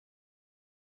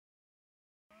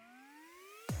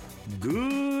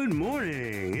Good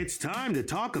morning. It's time to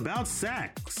talk about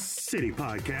Sack City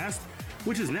Podcast,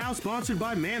 which is now sponsored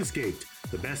by Manscaped.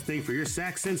 The best thing for your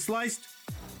sack since sliced?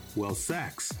 Well,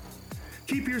 sacks.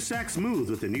 Keep your sack smooth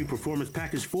with the new Performance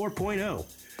Package 4.0.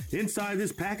 Inside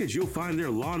this package, you'll find their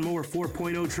Lawnmower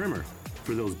 4.0 trimmer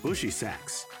for those bushy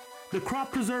sacks, the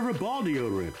Crop Preserver Ball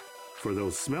Deodorant for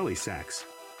those smelly sacks,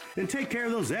 and take care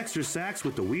of those extra sacks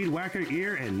with the Weed Whacker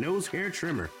ear and nose hair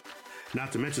trimmer.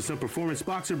 Not to mention some performance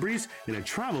boxer briefs and a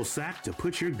travel sack to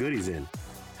put your goodies in.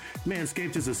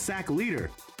 Manscaped is a sack leader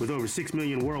with over 6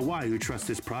 million worldwide who trust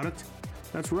this product.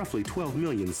 That's roughly 12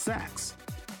 million sacks.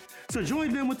 So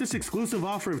join them with this exclusive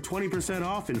offer of 20%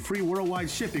 off and free worldwide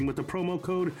shipping with the promo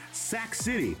code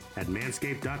SACKCITY at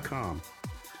manscaped.com.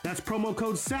 That's promo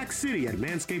code SACKCITY at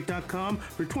manscaped.com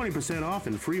for 20% off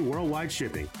and free worldwide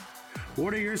shipping.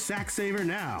 Order your sack saver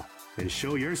now and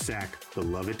show your sack the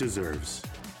love it deserves.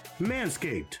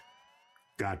 Manscaped.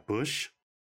 Got bush?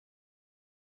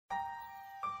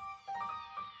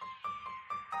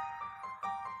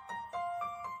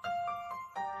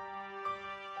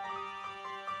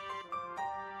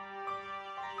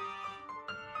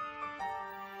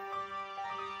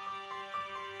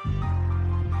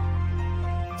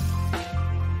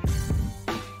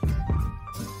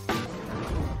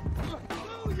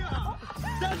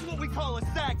 That's what we call a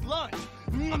sack lunch.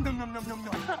 Nom, nom, nom, nom, nom,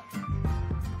 nom.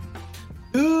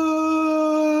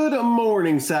 Good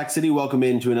morning, Sack City. Welcome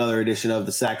into another edition of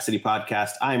the Sack City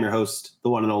Podcast. I'm your host, the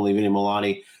one and only Vinny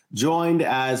Milani, joined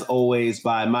as always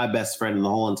by my best friend in the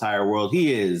whole entire world.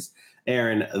 He is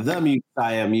Aaron, the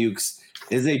Mukesiah Mukes.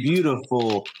 It is a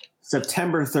beautiful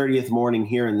September 30th morning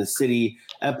here in the city.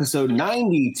 Episode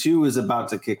 92 is about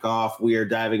to kick off. We are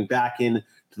diving back in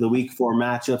to the week 4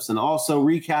 matchups and also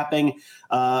recapping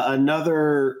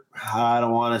another, I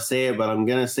don't want to say it, but I'm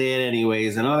going to say it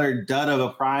anyways, another dud of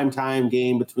a primetime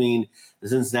game between the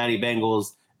Cincinnati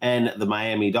Bengals and the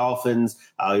Miami Dolphins.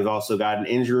 We've also got an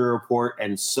injury report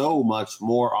and so much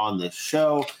more on this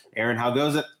show. Aaron, how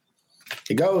goes it?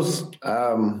 It goes.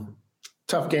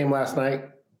 Tough game last night.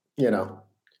 You know,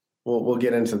 we'll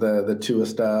get into the Tua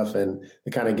stuff and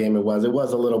the kind of game it was. It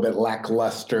was a little bit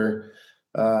lackluster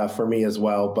for me as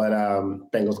well, but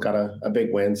Bengals got a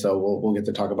big win, so we'll get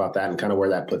to talk about that and kind of where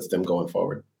that puts them going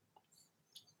forward.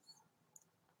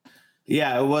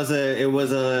 Yeah, it was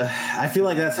a. I feel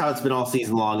like that's how it's been all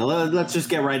season long. Let's just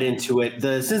get right into it.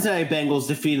 The Cincinnati Bengals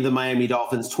defeated the Miami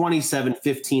Dolphins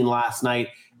 27-15 last night,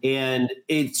 and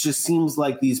it just seems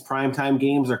like these primetime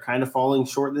games are kind of falling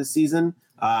short this season.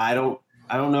 I don't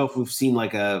know if we've seen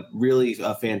like a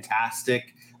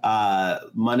fantastic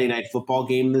Monday Night Football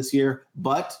game this year,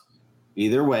 but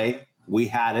either way, we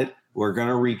had it. We're going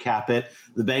to recap it.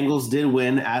 The Bengals did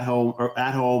win at home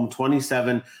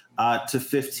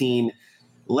 27-15.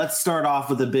 Let's start off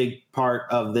with a big part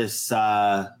of this.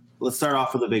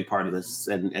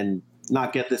 And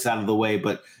not get this out of the way,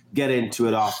 but get into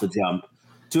it off the jump.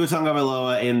 Tua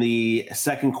Tagovailoa in the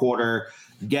second quarter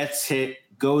gets hit,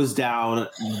 goes down,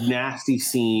 nasty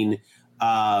scene.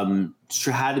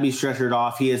 Had to be stretchered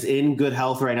off. He is in good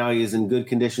health right now. He is in good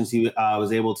conditions. He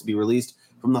was able to be released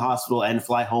from the hospital and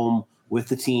fly home with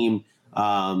the team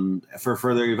for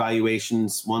further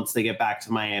evaluations once they get back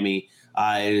to Miami.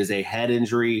 It is a head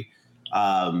injury,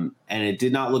 and it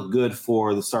did not look good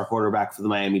for the star quarterback for the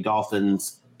Miami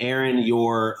Dolphins. Aaron,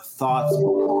 your thoughts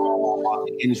on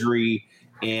the injury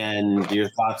and your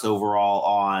thoughts overall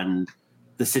on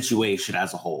the situation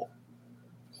as a whole?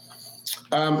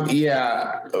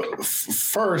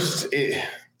 First,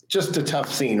 just a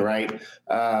tough scene, right?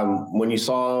 When you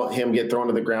saw him get thrown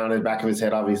to the ground, the back of his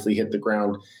head obviously hit the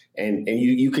ground, and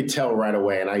you could tell right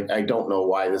away. And I don't know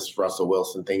why this Russell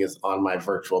Wilson thing is on my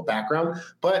virtual background,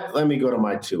 but let me go to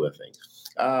my Tua thing.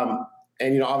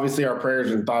 And, obviously our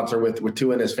prayers and thoughts are with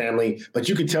Tua and his family, but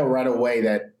you could tell right away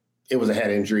that it was a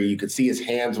head injury. You could see his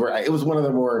hands it was one of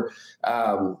the more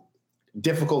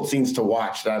difficult scenes to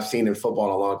watch that I've seen in football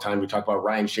in a long time. We talk about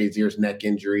Ryan Shazier's neck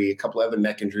injury, a couple other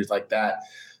neck injuries like that.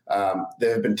 That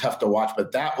have been tough to watch,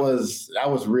 but that was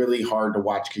really hard to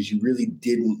watch because you really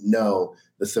didn't know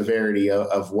the severity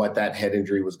of what that head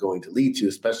injury was going to lead to,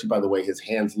 especially by the way his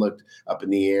hands looked up in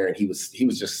the air and he was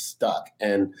just stuck.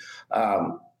 And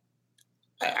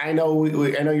I know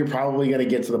you're probably going to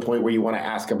get to the point where you want to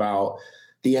ask about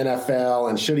the NFL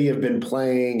and should he have been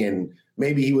playing, and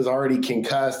maybe he was already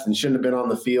concussed and shouldn't have been on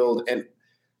the field. And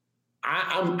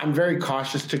I'm very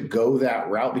cautious to go that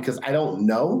route because I don't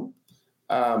know.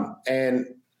 And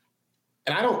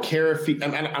I don't care if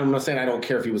I'm not saying I don't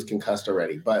care if he was concussed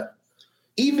already, but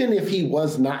even if he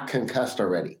was not concussed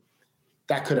already,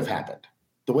 that could have happened.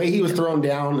 The way he was thrown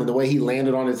down and the way he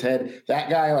landed on his head, that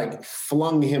guy like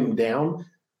flung him down.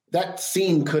 That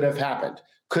scene could have happened.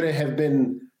 Could it have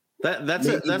been? That's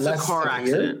a car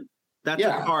accident. That's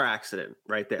a car accident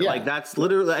right there. Yeah. Like that's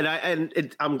literally,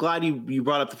 I'm glad you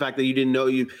brought up the fact that you didn't know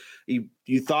you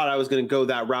thought I was going to go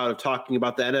that route of talking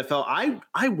about the NFL. I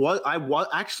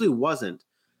actually wasn't.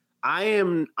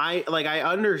 I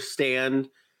understand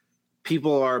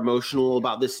people are emotional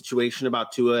about this situation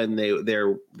about Tua, and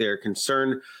they're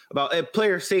concerned about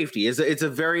player safety. It's a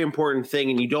very important thing,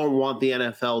 and you don't want the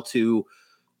NFL to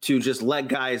just let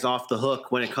guys off the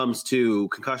hook when it comes to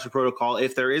concussion protocol,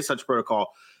 if there is such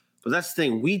protocol. But that's the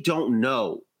thing, we don't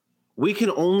know. We can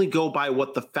only go by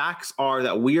what the facts are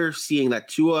that we are seeing, that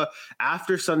Tua,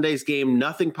 after Sunday's game,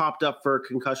 nothing popped up for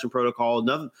concussion protocol.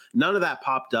 None of that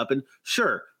popped up. And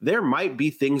sure, there might be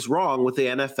things wrong with the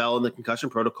NFL and the concussion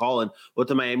protocol and what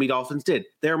the Miami Dolphins did.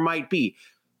 There might be.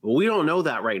 But we don't know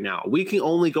that right now. We can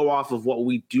only go off of what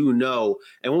we do know.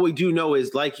 And what we do know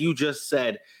is, like you just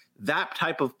said, that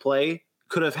type of play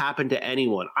could have happened to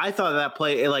anyone. I thought that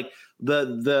play, like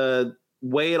the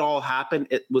way it all happened,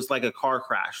 it was like a car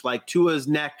crash. Like Tua's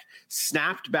neck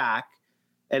snapped back,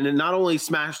 and it not only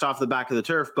smashed off the back of the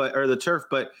turf,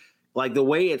 but like the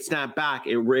way it snapped back,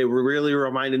 it really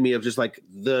reminded me of just like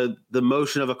the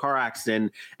motion of a car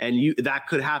accident. And that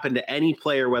could happen to any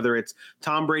player, whether it's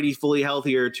Tom Brady fully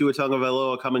healthy or Tua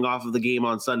Tagovailoa coming off of the game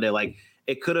on Sunday. Like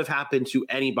it could have happened to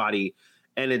anybody,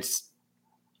 and it's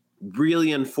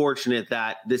really unfortunate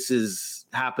that this is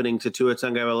happening to Tua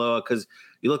Tagovailoa, because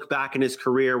you look back in his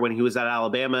career when he was at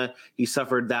Alabama, he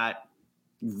suffered that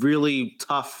really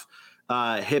tough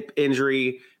hip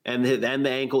injury and the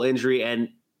ankle injury, and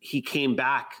he came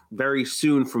back very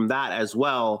soon from that as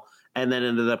well, and then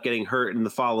ended up getting hurt in the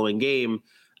following game.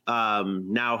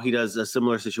 Now he does a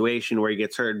similar situation where he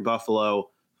gets hurt in Buffalo,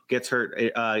 gets hurt,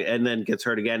 and then gets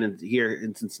hurt again here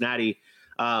in Cincinnati.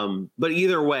 But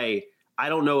either way, I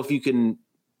don't know if you can.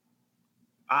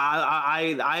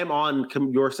 I am on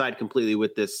your side completely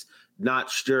with this. Not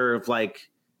sure of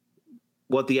like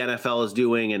what the NFL is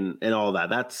doing and all that.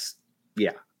 That's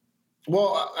yeah.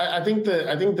 Well, I think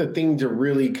the thing to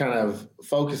really kind of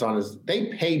focus on is they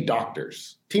pay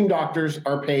doctors. Team doctors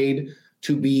are paid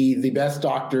to be the best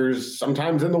doctors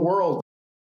sometimes in the world.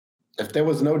 If there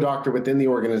was no doctor within the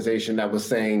organization that was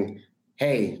saying,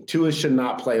 hey, Tua should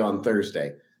not play on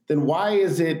Thursday, then why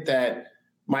is it that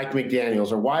Mike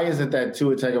McDaniels, or why is it that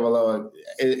Tua Tagovailoa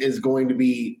is going to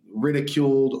be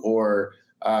ridiculed or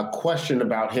questioned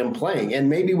about him playing? And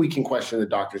maybe we can question the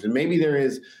doctors, and maybe there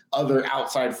is other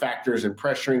outside factors and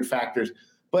pressuring factors.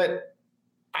 But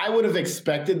I would have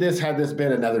expected this had this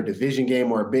been another division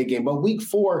game or a big game. But week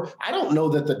 4, I don't know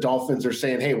that the Dolphins are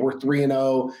saying, hey, we're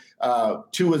 3-0.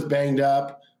 Tua's banged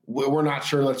up. We're not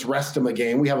sure. Let's rest him a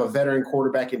game. We have a veteran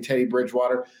quarterback in Teddy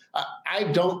Bridgewater. I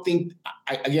don't think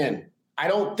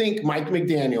Mike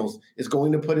McDaniels is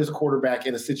going to put his quarterback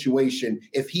in a situation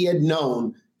if he had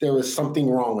known there was something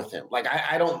wrong with him. Like,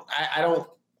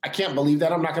 I can't believe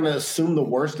that. I'm not going to assume the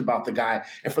worst about the guy.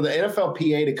 And for the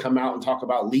NFLPA to come out and talk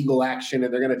about legal action,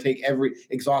 and they're going to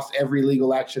exhaust every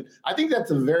legal action, I think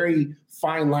that's a very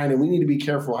fine line, and we need to be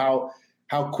careful how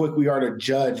quick we are to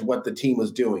judge what the team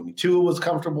was doing. Tua was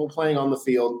comfortable playing on the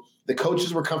field. The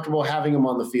coaches were comfortable having him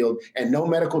on the field, and no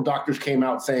medical doctors came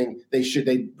out saying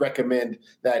they recommend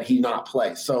that he not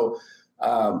play. So,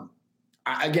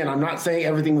 again, I'm not saying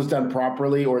everything was done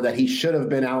properly or that he should have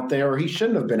been out there or he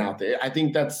shouldn't have been out there. I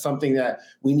think that's something that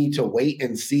we need to wait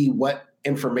and see what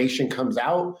information comes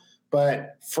out.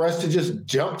 But for us to just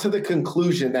jump to the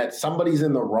conclusion that somebody's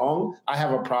in the wrong, I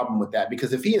have a problem with that,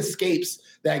 because if he escapes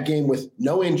that game with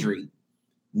no injury,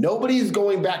 nobody's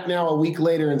going back now a week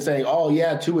later and saying, oh,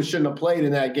 yeah, Tua shouldn't have played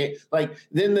in that game. Like,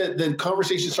 then the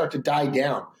conversation starts to die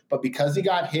down. But because he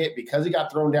got hit, because he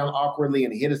got thrown down awkwardly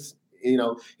and he hit his,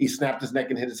 he snapped his neck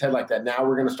and hit his head like that, now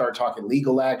we're going to start talking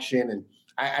legal action. And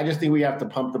I just think we have to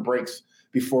pump the brakes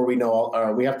before we know,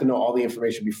 we have to know all the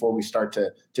information before we start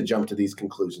to jump to these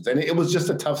conclusions. And it was just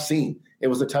a tough scene. It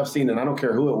was a tough scene. And I don't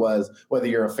care who it was, whether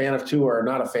you're a fan of Tua or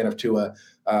not a fan of Tua,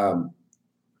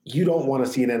 you don't want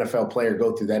to see an NFL player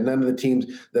go through that. None of the teams,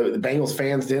 the Bengals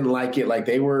fans didn't like it. Like,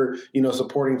 they were,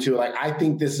 supporting Tua. Like, I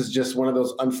think this is just one of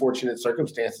those unfortunate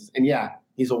circumstances. And yeah,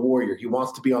 he's a warrior. He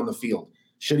wants to be on the field.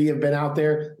 Should he have been out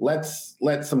there? Let's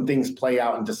let some things play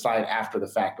out and decide after the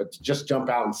fact. But to just jump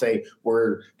out and say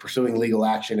we're pursuing legal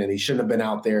action and he shouldn't have been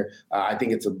out there, I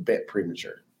think it's a bit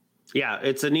premature. Yeah,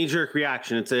 it's a knee-jerk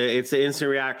reaction. It's an instant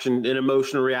reaction, an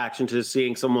emotional reaction to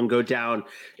seeing someone go down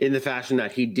in the fashion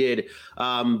that he did.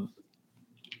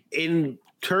 In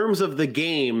terms of the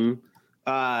game,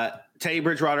 Teddy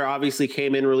Bridgewater obviously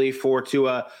came in relief for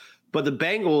Tua, but the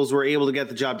Bengals were able to get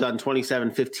the job done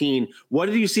 27-15. What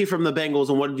did you see from the Bengals,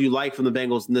 and what did you like from the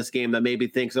Bengals in this game that maybe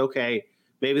thinks, okay,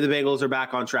 maybe the Bengals are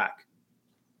back on track?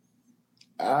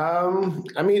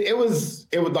 I mean, it was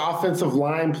the offensive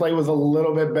line play was a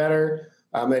little bit better.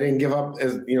 They didn't give up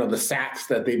the sacks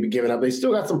that they'd be giving up. They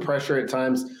still got some pressure at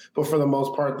times, but for the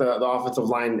most part, the offensive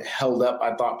line held up,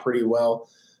 I thought, pretty well.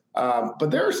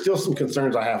 But there are still some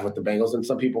concerns I have with the Bengals, and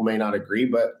some people may not agree,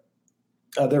 but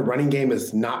their running game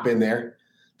has not been there.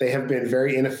 They have been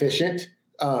very inefficient,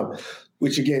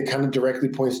 which again kind of directly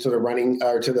points to the running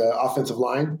or to the offensive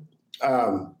line.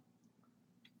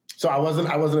 So I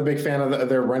wasn't a big fan of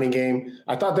their running game.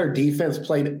 I thought their defense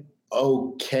played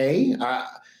okay.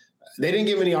 They didn't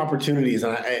give any opportunities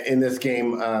in this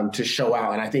game to show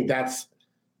out, and I think that's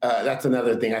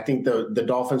another thing. I think the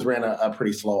Dolphins ran a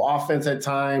pretty slow offense at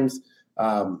times,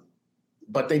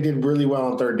 but they did really well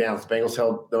on third downs. The Bengals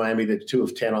held the Miami to 2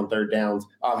 of 10 on third downs.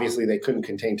 Obviously, they couldn't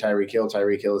contain Tyreek Hill.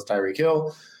 Tyreek Hill is Tyreek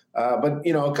Hill, but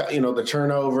the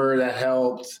turnover that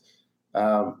helped.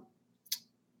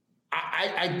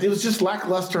 It was just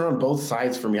lackluster on both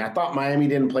sides for me. I thought Miami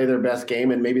didn't play their best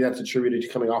game, and maybe that's attributed to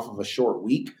coming off of a short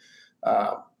week.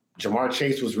 Jamar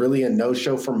Chase was really a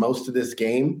no-show for most of this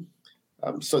game.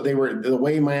 So the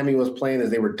way Miami was playing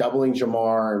is they were doubling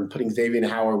Jamar and putting Xavier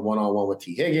Howard one-on-one with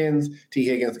T. Higgins. T.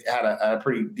 Higgins had a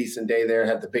pretty decent day there,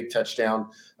 had the big touchdown.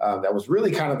 That was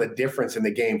really kind of the difference in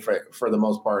the game for the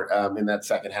most part in that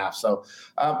second half. So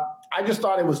I just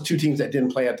thought it was two teams that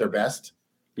didn't play at their best.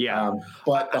 Yeah.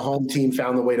 But the home team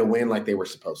found the way to win like they were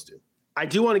supposed to. I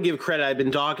do want to give credit. I've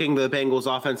been dogging the Bengals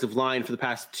offensive line for the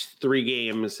past 3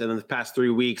 games and in the past 3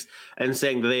 weeks and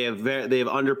saying that they have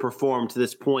underperformed to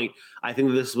this point. I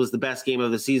think this was the best game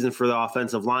of the season for the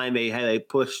offensive line. They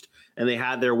pushed and they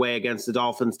had their way against the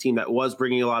Dolphins team that was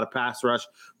bringing a lot of pass rush.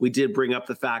 We did bring up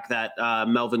the fact that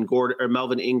Melvin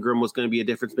Ingram was going to be a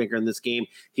difference maker in this game.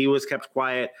 He was kept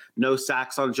quiet. No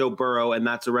sacks on Joe Burrow, and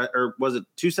that's or was it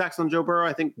 2 sacks on Joe Burrow?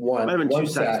 I think one. Might have been 2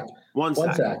 sacks. One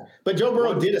sack. But Joe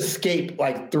Burrow did escape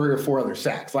like 3 or 4 other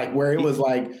sacks, like where it was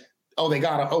like, oh, they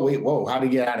got him. Oh, wait, whoa, how did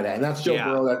he get out of that? And that's Joe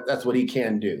Burrow. That's what he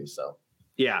can do. So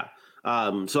yeah.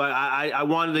 So I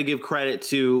wanted to give credit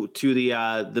to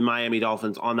the Miami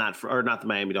Dolphins on that, or not the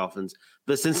Miami Dolphins,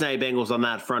 the Cincinnati Bengals on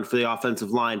that front for the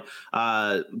offensive line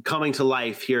coming to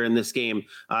life here in this game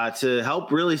to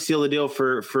help really seal the deal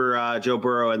for Joe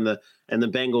Burrow and the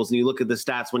Bengals. And you look at the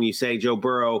stats when you say Joe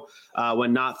Burrow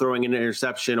when not throwing an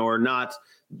interception or not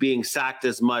being sacked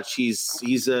as much, he's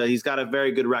got a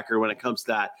very good record when it comes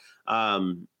to that.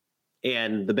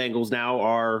 And the Bengals now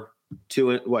are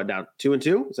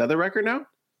 2-2? Is that the record now?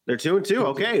 They're 2-2.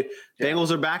 Okay. Yeah.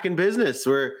 Bengals are back in business.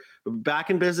 We're back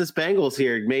in business, Bengals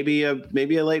here. Maybe a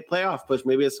late playoff push,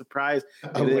 maybe a surprise.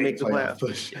 Maybe they make the playoff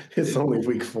push. It's only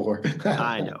week 4.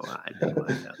 I know.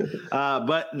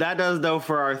 But that does though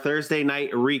for our Thursday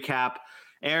night recap.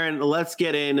 Aaron, let's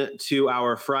get into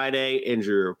our Friday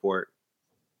injury report.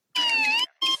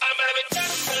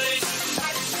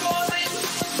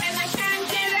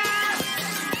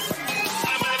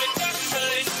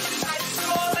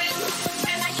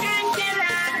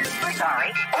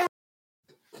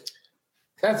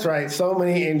 That's right. So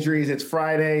many injuries. It's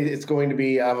Friday. It's going to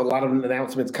be a lot of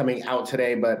announcements coming out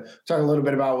today, but talk a little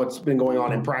bit about what's been going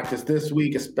on in practice this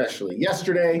week, especially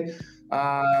yesterday.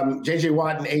 J.J.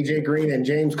 Watt and A.J. Green and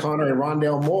James Conner and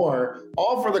Rondale Moore,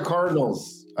 all for the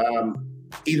Cardinals,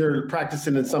 either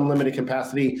practicing in some limited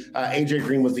capacity. A.J.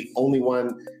 Green was the only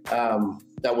one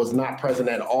that was not present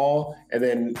at all. And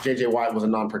then J.J. Watt was a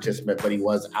non-participant, but he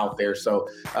was out there. So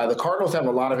the Cardinals have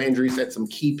a lot of injuries at some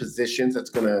key positions. That's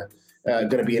going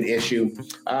to be an issue.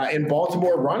 In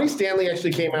Baltimore, Ronnie Stanley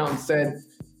actually came out and said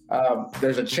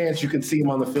there's a chance you could see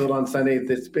him on the field on Sunday.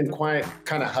 It's been quiet,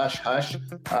 kind of hush-hush,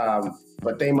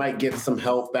 but they might get some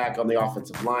help back on the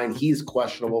offensive line. He's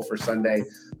questionable for Sunday.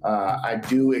 I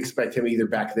do expect him either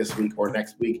back this week or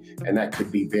next week, and that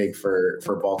could be big for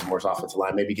Baltimore's offensive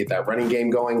line. Maybe get that running game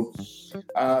going.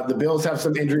 The Bills have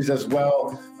some injuries as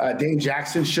well. Dane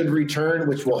Jackson should return,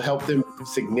 which will help them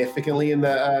significantly in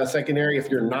the secondary. If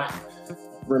you're not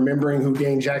remembering who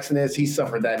Dane Jackson is, he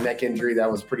suffered that neck injury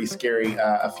that was pretty scary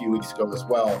a few weeks ago as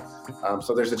well.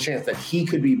 So there's a chance that he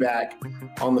could be back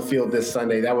on the field this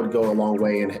Sunday. That would go a long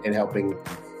way in helping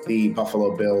the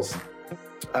Buffalo Bills.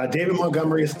 David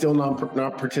Montgomery is still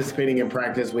not participating in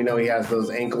practice. We know he has those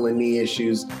ankle and knee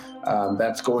issues.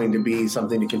 That's going to be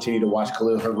something to continue to watch.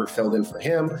 Khalil Herbert filled in for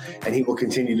him, and he will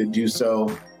continue to do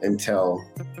so until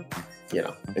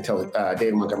until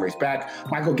David Montgomery's back.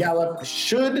 Michael Gallup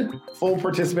should full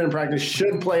participant in practice,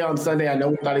 should play on Sunday. I know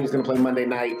we thought he was going to play Monday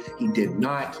night. He did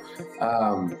not.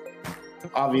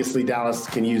 Obviously, Dallas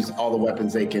can use all the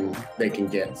weapons they can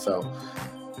get. So,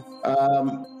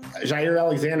 Jair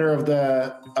Alexander of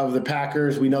the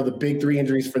Packers. We know the big three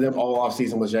injuries for them all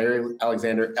offseason was Jair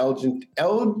Alexander,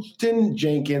 Elgton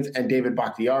Jenkins, and David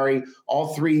Bakhtiari.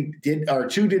 All two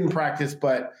didn't practice,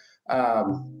 but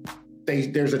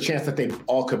there's a chance that they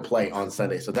all could play on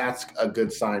Sunday. So that's a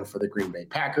good sign for the Green Bay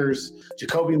Packers.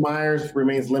 Jacoby Myers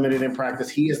remains limited in practice.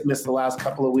 He has missed the last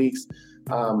couple of weeks.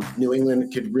 New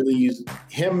England could really use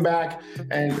him back.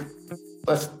 And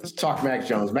let's talk Mac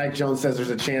Jones. Mac Jones says there's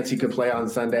a chance he could play on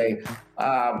Sunday.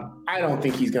 I don't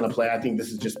think he's going to play. I think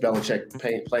this is just Belichick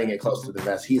playing it close to the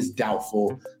vest. He is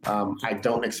doubtful. I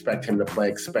don't expect him to play.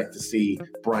 Expect to see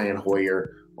Brian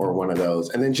Hoyer or one of those.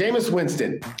 And then Jameis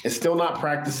Winston is still not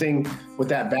practicing with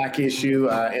that back issue,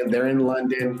 and they're in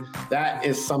London. That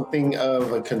is something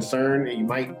of a concern. You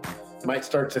might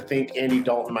start to think Andy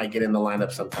Dalton might get in the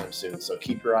lineup sometime soon. So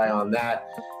keep your eye on that.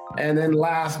 And then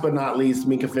last but not least,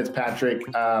 Minkah Fitzpatrick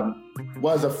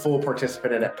was a full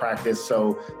participant at practice.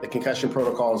 So the concussion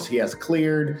protocols he has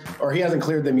cleared, or he hasn't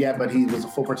cleared them yet, but he was a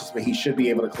full participant. He should be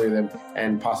able to clear them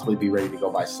and possibly be ready to go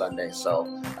by Sunday.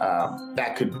 So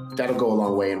that'll go a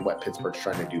long way in what Pittsburgh's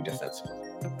trying to do defensively.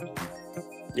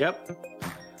 Yep.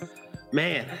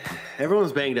 Man,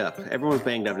 everyone's banged up. Everyone's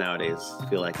banged up nowadays. I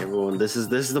feel like everyone. This is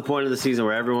the point of the season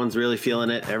where everyone's really feeling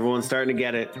it. Everyone's starting to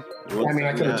get it.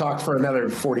 I could have talked for another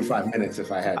 45 minutes if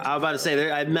I had to. I was about to say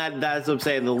that's what I'm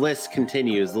saying. The list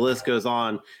continues. The list goes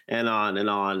on and on and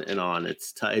on and on.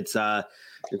 It's the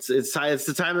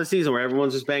time of the season where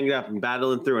everyone's just banged up and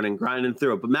battling through it and grinding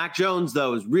through it. But Mac Jones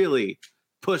though is really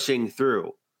pushing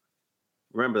through.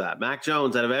 Remember that. Mac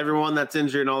Jones, out of everyone that's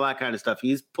injured and all that kind of stuff,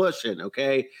 he's pushing,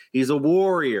 okay? He's a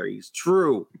warrior. He's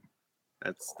true.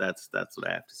 That's what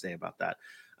I have to say about that.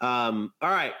 All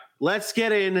right, let's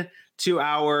get into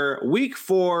our Week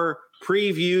 4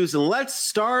 previews, and let's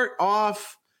start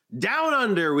off down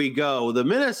under we go. The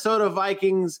Minnesota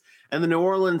Vikings and the New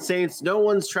Orleans Saints. No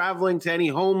one's traveling to any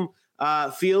home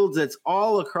fields. It's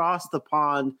all across the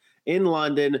pond in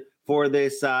London for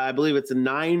this, I believe it's a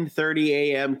 9:30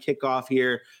 a.m. kickoff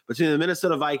here between the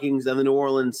Minnesota Vikings and the New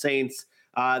Orleans Saints.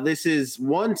 This is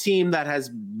one team that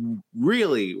has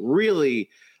really, really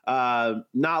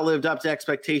not lived up to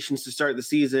expectations to start the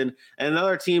season, and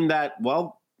another team that,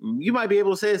 well, you might be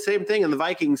able to say the same thing, and the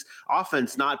Vikings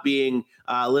offense not being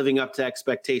living up to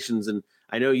expectations. And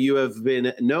I know you have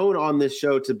been known on this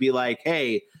show to be like,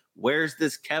 hey, where's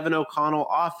this Kevin O'Connell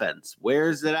offense?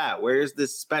 Where's it at? Where's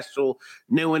this special,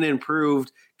 new and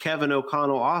improved Kevin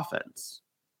O'Connell offense?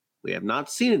 We have not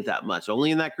seen it that much,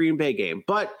 only in that Green Bay game.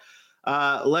 But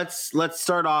let's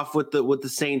start off with the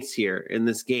Saints here in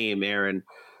this game, Aaron.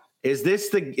 Is this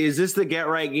the get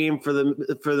right game for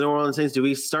the New Orleans Saints? Do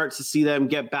we start to see them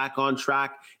get back on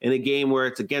track in a game where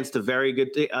it's against a very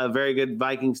good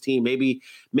Vikings team? Maybe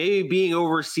being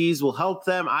overseas will help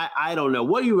them. I don't know.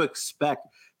 What do you expect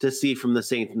to see from the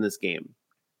Saints in this game?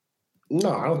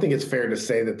 No, I don't think it's fair to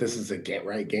say that this is a get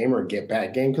right game or a get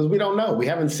back game because we don't know. We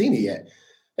haven't seen it yet.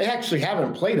 They actually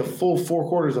haven't played a full 4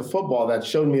 quarters of football that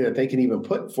showed me that they can even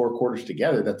put 4 quarters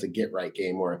together. That's a get right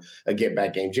game or a get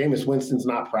back game. Jameis Winston's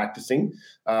not practicing.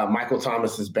 Michael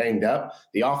Thomas is banged up.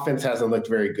 The offense hasn't looked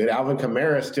very good. Alvin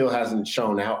Kamara still hasn't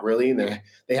shown out really. And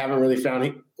they haven't really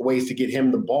found ways to get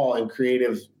him the ball in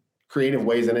creative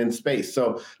ways and in space.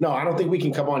 So, no, I don't think we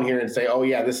can come on here and say, oh,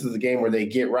 yeah, this is a game where they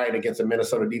get right against a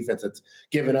Minnesota defense that's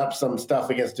given up some stuff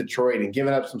against Detroit and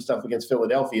given up some stuff against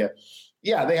Philadelphia.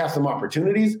 Yeah, they have some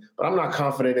opportunities, but I'm not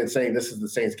confident in saying this is the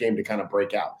Saints game to kind of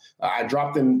break out. I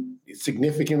dropped them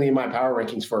significantly in my power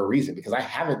rankings for a reason because I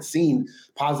haven't seen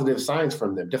positive signs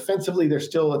from them. Defensively, they're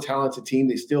still a talented team.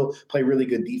 They still play really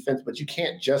good defense, but you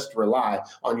can't just rely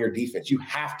on your defense. You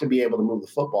have to be able to move the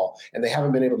football, and they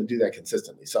haven't been able to do that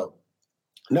consistently. So,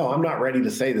 no, I'm not ready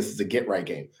to say this is a get-right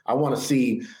game. I want to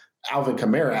see Alvin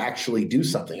Kamara actually do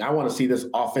something. I want to see this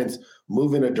offense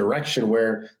move in a direction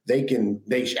where they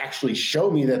actually show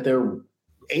me that they're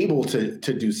able to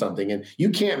do something. And you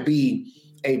can't be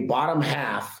a bottom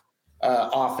half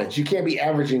offense. You can't be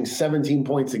averaging 17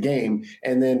 points a game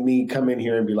and then me come in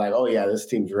here and be like, oh yeah, this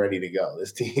team's ready to go.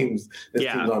 This team's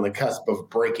on the cusp of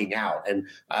breaking out. And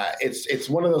it's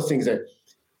one of those things that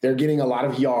they're getting a lot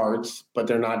of yards, but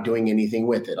they're not doing anything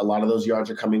with it. A lot of those yards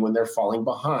are coming when they're falling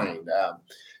behind.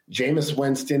 Jameis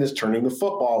Winston is turning the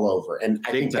football over. And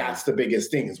I think that's the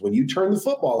biggest thing is when you turn the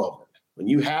football over, when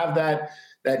you have that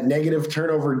negative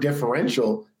turnover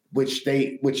differential, which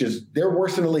they're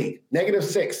worse in the league,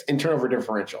 -6 in turnover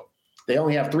differential. They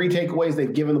only have 3 takeaways.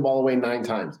 They've given the ball away 9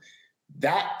 times.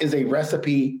 That is a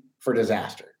recipe for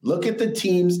disaster. Look at the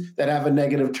teams that have a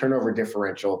negative turnover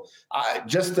differential.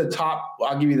 Just the top,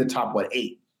 I'll give you the top,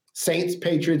 8? Saints,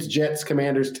 Patriots, Jets,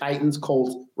 Commanders, Titans,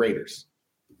 Colts, Raiders.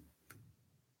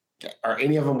 Are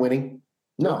any of them winning?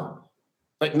 No.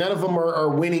 Like, none of them are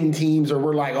winning teams, or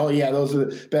we're like, oh, yeah, those are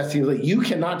the best teams. Like, you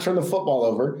cannot turn the football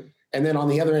over and then on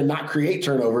the other end not create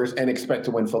turnovers and expect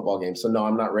to win football games. So, no,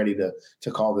 I'm not ready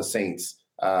to call the Saints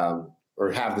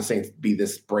or have the Saints be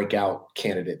this breakout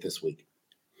candidate this week.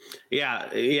 Yeah,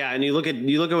 and you look at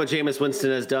what Jameis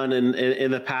Winston has done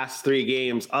in the past 3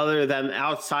 games. Other than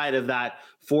outside of that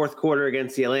fourth quarter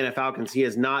against the Atlanta Falcons, he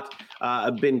has not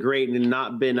been great and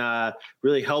not been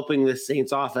really helping the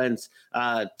Saints offense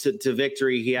to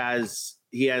victory.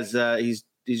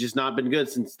 He's just not been good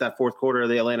since that fourth quarter of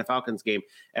the Atlanta Falcons game.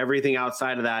 Everything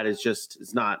outside of that is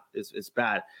it's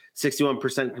bad.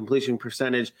 61% completion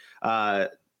percentage, 2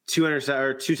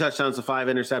 touchdowns to 5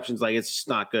 interceptions. Like, it's just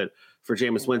not good for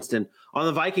Jameis Winston. On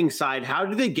the Vikings side, how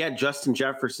do they get Justin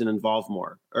Jefferson involved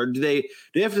more? Or do they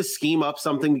have to scheme up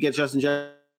something to get Justin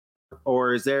Jefferson?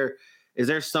 Or is there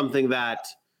something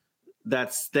that's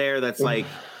like,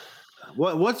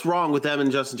 what's wrong with them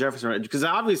and Justin Jefferson? Because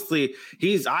obviously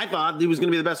I thought he was going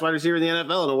to be the best wide receiver in the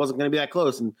NFL, and it wasn't going to be that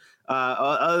close. And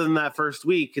other than that first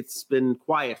week, it's been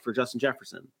quiet for Justin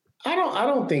Jefferson. I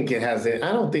don't think it has it.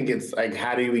 I don't think it's like,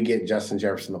 how do we get Justin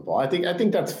Jefferson the ball? I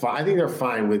think that's fine. I think they're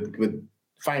fine with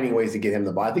finding ways to get him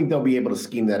the ball. I think they'll be able to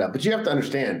scheme that up. But you have to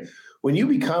understand, when you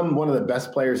become one of the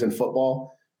best players in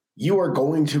football, you are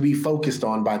going to be focused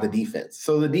on by the defense.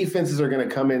 So the defenses are going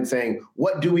to come in saying,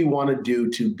 what do we want to do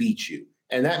to beat you?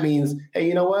 And that means, hey,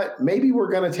 you know what? Maybe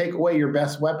we're going to take away your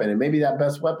best weapon. And maybe that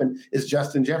best weapon is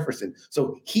Justin Jefferson.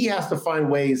 So he has to find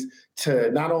ways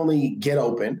to not only get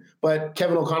open, but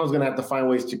Kevin O'Connell's going to have to find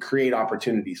ways to create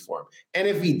opportunities for him. And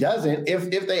if he doesn't,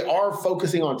 if they are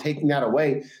focusing on taking that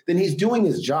away, then he's doing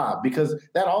his job, because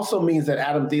that also means that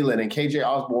Adam Thielen and KJ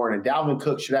Osborne and Dalvin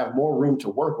Cook should have more room to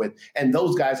work with. And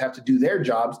those guys have to do their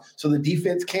jobs. So the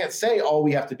defense can't say all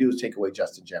we have to do is take away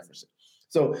Justin Jefferson.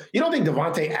 So you don't think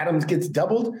Devontae Adams gets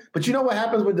doubled, but you know what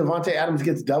happens when Devontae Adams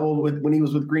gets doubled when he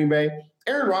was with Green Bay?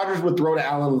 Aaron Rodgers would throw to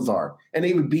Allen Lazard, and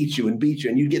he would beat you, and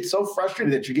you'd get so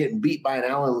frustrated that you're getting beat by an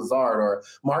Allen Lazard or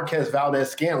Marquez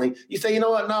Valdez-Scantling. You say, you know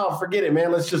what? No, forget it,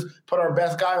 man. Let's just put our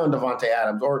best guy on Devontae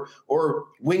Adams. Or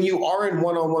when you are in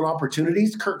one-on-one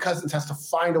opportunities, Kirk Cousins has to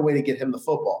find a way to get him the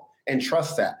football and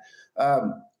trust that.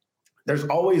 There's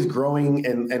always growing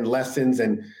and lessons,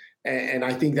 and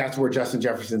I think that's where Justin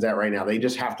Jefferson's at right now. They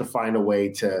just have to find a way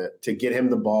to get him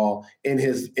the ball in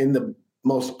the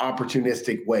most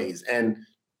opportunistic ways. And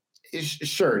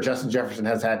sure, Justin Jefferson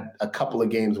has had a couple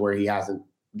of games where he hasn't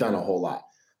done a whole lot.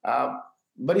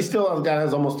 But he still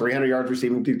has almost 300 yards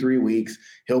receiving through 3 weeks.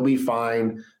 He'll be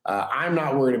fine. I'm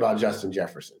not worried about Justin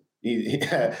Jefferson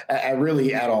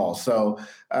really at all. So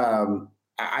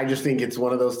I just think it's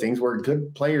one of those things where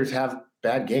good players have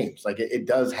bad games. Like, it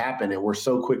does happen, and we're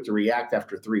so quick to react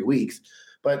after 3 weeks.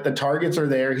 But the targets are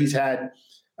there. He's had,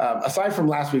 aside from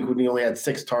last week when he only had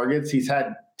 6 targets, he's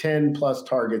had 10-plus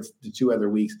targets the 2 other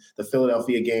weeks. The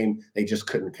Philadelphia game, they just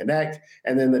couldn't connect.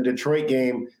 And then the Detroit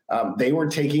game,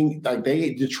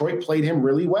 Detroit played him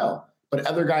really well. But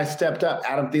other guys stepped up.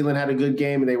 Adam Thielen had a good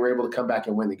game, and they were able to come back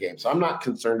and win the game. So I'm not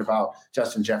concerned about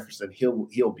Justin Jefferson.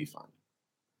 He'll be fine.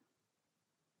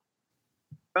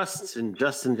 Trust in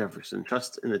Justin Jefferson.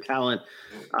 Trust in the talent.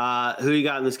 Who you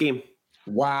got in this game?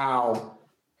 Wow.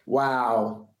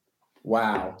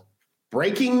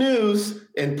 Breaking news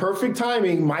in perfect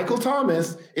timing. Michael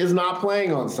Thomas is not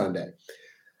playing on Sunday.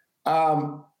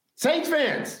 Saints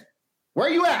fans, where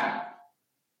are you at?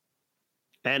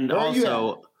 And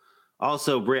also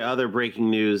other breaking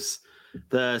news.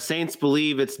 The Saints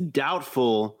believe it's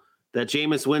doubtful that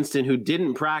Jameis Winston, who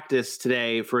didn't practice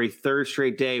today for a 3rd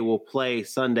straight day, will play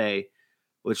Sunday,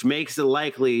 which makes it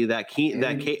likely that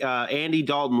Andy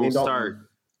Dalton will start.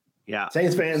 Yeah.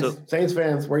 Saints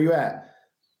fans, where you at?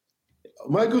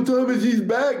 Michael Thomas, he's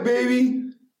back,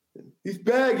 baby. He's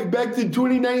back. He's back to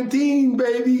 2019,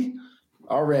 baby.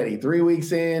 Already 3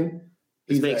 weeks in.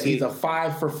 He's a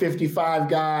 5 for 55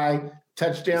 guy,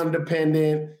 touchdown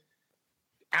dependent.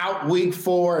 Out week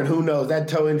 4, and who knows? That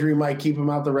toe injury might keep him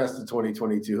out the rest of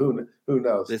 2022. Who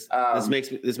knows? This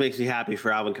makes me happy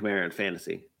for Alvin Kamara in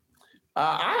fantasy.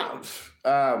 I'll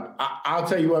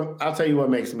tell you what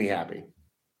makes me happy.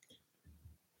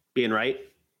 Being right?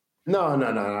 No.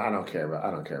 I don't care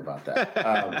about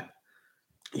that.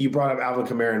 You brought up Alvin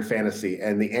Kamara in fantasy,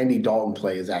 and the Andy Dalton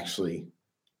play is actually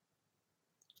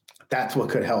that's what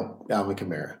could help Alvin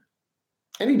Kamara.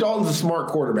 Andy Dalton's a smart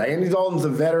quarterback. Andy Dalton's a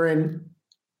veteran.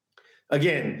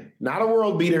 Again, not a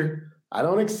world beater. I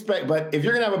don't expect, but if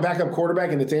you're going to have a backup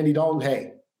quarterback and it's Andy Dalton,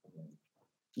 hey,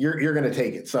 you're going to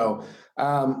take it. So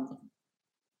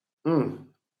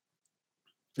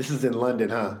this is in London,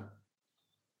 huh?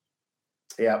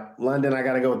 Yeah, London. I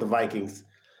got to go with the Vikings.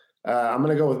 I'm going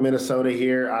to go with Minnesota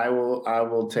here. I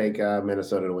will take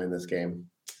Minnesota to win this game.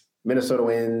 Minnesota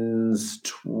wins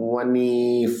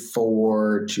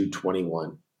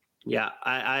 24-21. Yeah,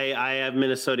 I have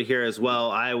Minnesota here as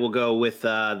well. I will go with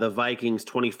the Vikings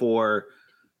 24.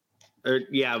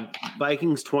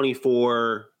 Vikings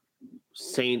 24,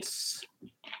 Saints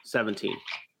 17.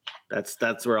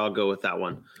 That's where I'll go with that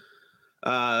one.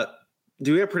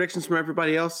 Do we have predictions from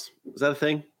everybody else? Is that a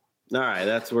thing? All right,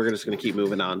 we're just going to keep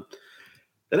moving on.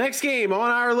 The next game on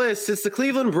our list, it's the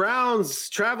Cleveland Browns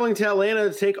traveling to Atlanta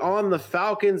to take on the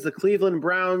Falcons. The Cleveland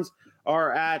Browns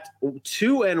are at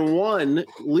 2-1,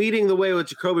 leading the way with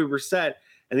Jacoby Brissett,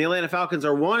 and the Atlanta Falcons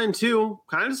are 1-2.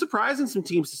 Kind of surprising some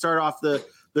teams to start off the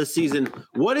season.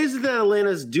 What is it that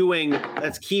Atlanta's doing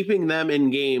that's keeping them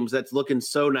in games that's looking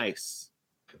so nice?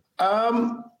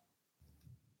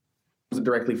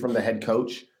 Directly from the head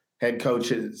coach. Head coach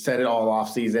has said it all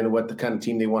off season, what the kind of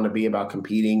team they want to be about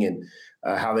competing and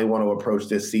how they want to approach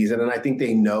this season. And I think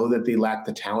they know that they lack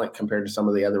the talent compared to some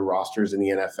of the other rosters in the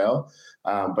NFL,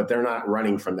 but they're not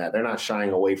running from that. They're not shying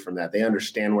away from that. They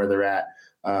understand where they're at.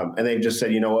 And they've just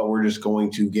said, you know what, we're just going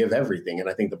to give everything. And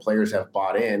I think the players have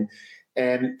bought in,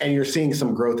 and you're seeing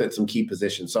some growth at some key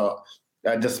positions. So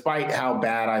despite how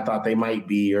bad I thought they might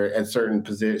be or at certain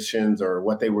positions or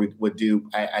what they would do,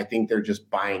 I think they're just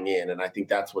buying in. And I think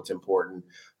that's what's important.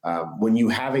 When you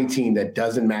have a team that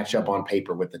doesn't match up on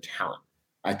paper with the talent,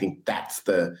 I think that's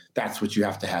what you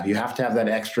have to have. You have to have that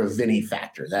extra Vinny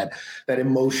factor, that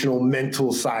emotional,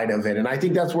 mental side of it. And I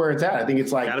think that's where it's at. I think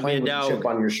it's like playing with a chip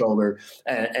on your shoulder,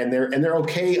 and they're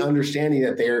okay understanding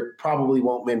that they probably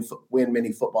won't win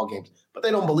many football games, but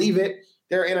they don't believe it.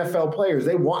 They're NFL players.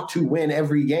 They want to win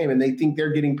every game, and they think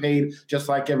they're getting paid just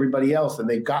like everybody else. And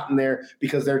they've gotten there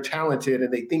because they're talented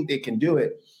and they think they can do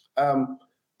it.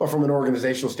 But from an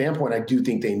organizational standpoint, I do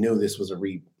think they knew this was a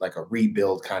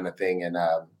rebuild kind of thing. And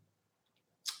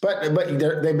but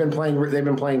they've been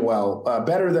playing well,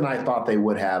 better than I thought they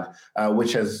would have,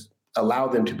 which has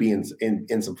allowed them to be in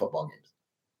some football games.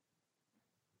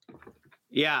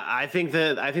 Yeah, I think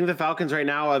the Falcons right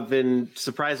now have been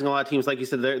surprising a lot of teams. Like you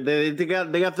said, they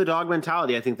got the dog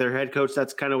mentality. I think their head coach,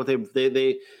 that's kind of what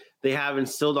they have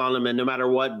instilled on them. And no matter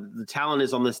what the talent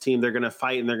is on this team, they're going to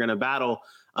fight and they're going to battle.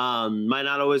 Might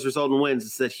not always result in wins.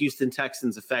 It's that Houston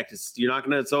Texans effect. It's not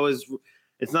always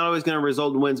going to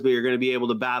result in wins, but you're going to be able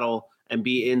to battle and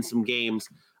be in some games.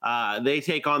 They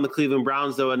take on the Cleveland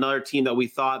Browns, though, another team that we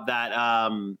thought that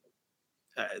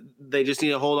they just need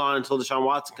to hold on until Deshaun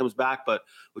Watson comes back. But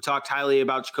we talked highly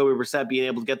about Jacoby Brissett being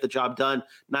able to get the job done,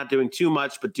 not doing too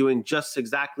much, but doing just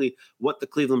exactly what the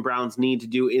Cleveland Browns need to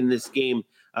do in this game,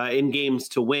 in games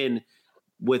to win.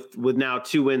 With now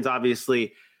 2 wins,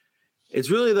 obviously. It's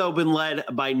really, though, been led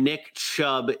by Nick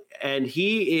Chubb, and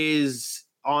he is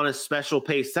on a special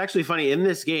pace. It's actually funny, in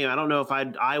this game, I don't know if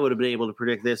I would have been able to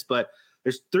predict this, but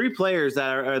there's 3 players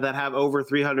that have over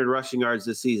 300 rushing yards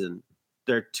this season.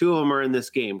 2 of them are in this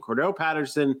game, Cordell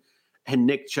Patterson and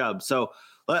Nick Chubb. So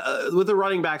with the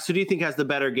running backs, who do you think has the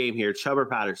better game here, Chubb or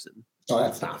Patterson? Oh,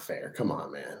 that's not fair. Come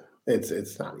on, man.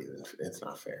 It's not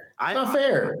fair.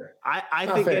 I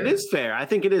think it is fair. I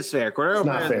think it is fair. Cordell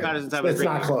Patterson's having it's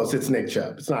not close. It's Nick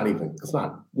Chubb. It's not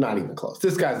even close.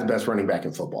 This guy's the best running back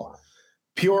in football.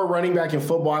 Pure running back in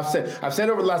football. I've said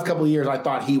over the last couple of years, I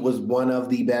thought he was one of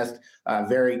the best,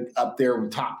 very up there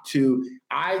with top 2.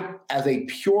 As a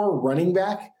pure running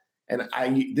back, and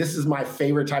this is my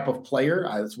favorite type of player.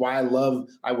 That's why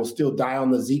I will still die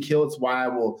on the Zeke Hill. It's why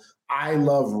I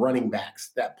love running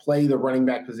backs that play the running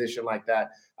back position like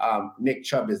that. Nick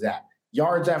Chubb is that.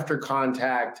 Yards after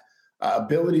contact,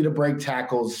 ability to break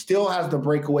tackles, still has the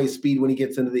breakaway speed when he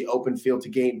gets into the open field to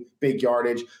gain big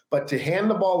yardage. But to hand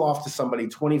the ball off to somebody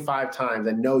 25 times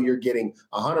and know you're getting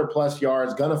 100+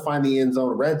 yards, going to find the end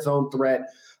zone, red zone threat,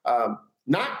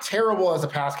 not terrible as a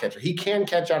pass catcher. He can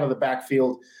catch out of the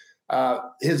backfield.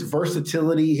 His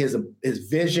versatility, his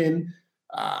vision,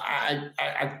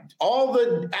 all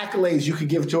the accolades you could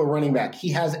give to a running back, he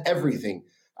has everything,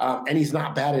 and he's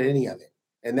not bad at any of it.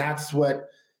 And that's what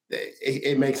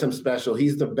it makes him special.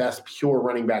 He's the best pure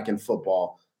running back in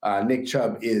football. Nick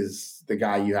Chubb is the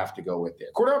guy you have to go with there.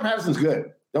 Cordell Patterson's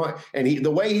good, and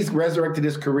the way he's resurrected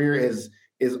his career is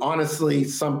honestly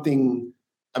something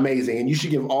amazing. And you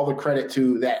should give all the credit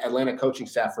to that Atlanta coaching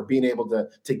staff for being able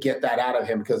to get that out of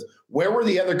him, because where were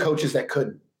the other coaches that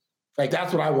couldn't? Like,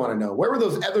 that's what I want to know. Where were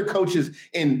those other coaches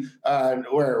in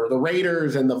where the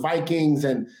Raiders and the Vikings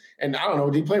and I don't know,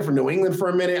 did he play for New England for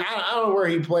a minute? I don't know where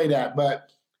he played at, but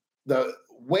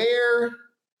where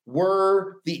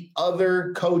were the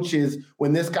other coaches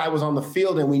when this guy was on the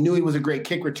field and we knew he was a great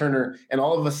kick returner, and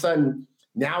all of a sudden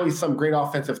now he's some great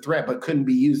offensive threat but couldn't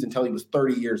be used until he was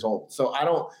 30 years old. So I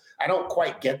don't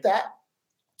quite get that.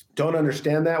 Don't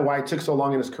understand that, why it took so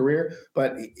long in his career,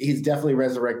 but he's definitely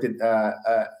resurrected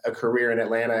a career in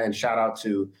Atlanta, and shout out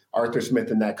to Arthur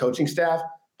Smith and that coaching staff.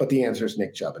 But the answer is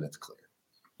Nick Chubb, and it's clear.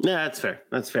 Yeah, that's fair.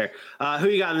 That's fair. Who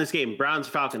you got in this game? Browns,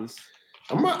 Falcons?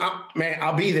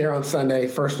 I'll be there on Sunday,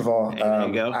 first of all. There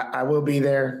you go. I will be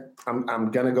there.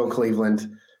 I'm going to go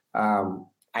Cleveland.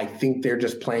 I think they're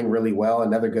just playing really well.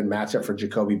 Another good matchup for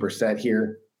Jacoby Brissett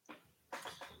here.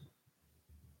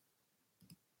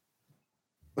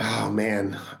 Oh,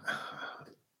 man.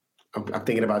 I'm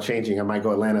thinking about changing. I might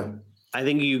go Atlanta. I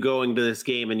think you going to this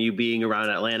game and you being around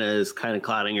Atlanta is kind of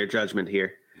clouding your judgment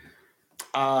here.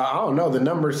 I don't know. The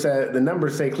numbers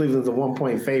say Cleveland's a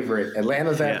 1-point favorite.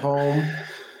 Atlanta's at home.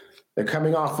 They're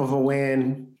coming off of a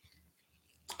win.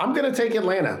 I'm going to take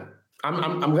Atlanta.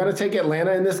 I'm going to take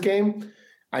Atlanta in this game.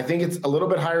 I think it's a little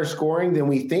bit higher scoring than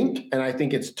we think, and I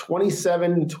think it's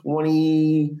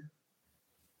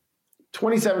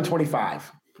 27-25.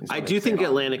 I do think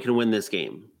Atlanta can win this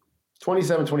game.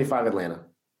 27-25 Atlanta.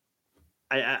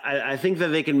 I think that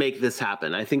they can make this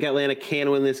happen. I think Atlanta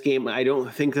can win this game. I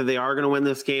don't think that they are going to win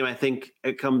this game. I think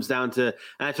it comes down to,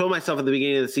 and I told myself at the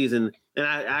beginning of the season, and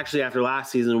actually after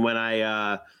last season when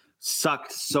I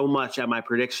sucked so much at my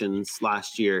predictions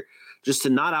last year, just to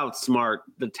not outsmart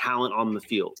the talent on the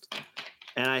field.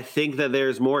 And I think that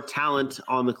there's more talent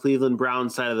on the Cleveland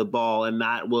Browns side of the ball, and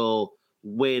that will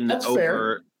win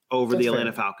over the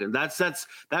Atlanta Falcons.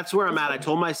 That's where I'm at. I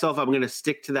told myself I'm going to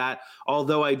stick to that.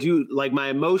 Although I do, like, my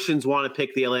emotions want to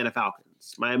pick the Atlanta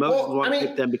Falcons. My emotions want to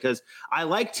pick them because I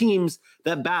like teams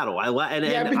that battle. I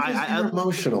you're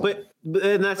emotional. But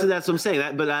that's what I'm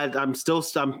saying. I'm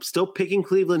still picking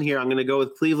Cleveland here. I'm going to go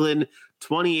with Cleveland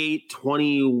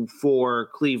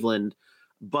 28-24 Cleveland.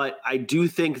 But I do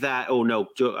think that, I don't know.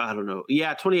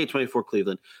 Yeah, 28-24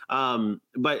 Cleveland.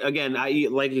 But again,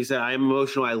 like you said, I am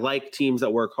emotional. I like teams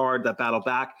that work hard, that battle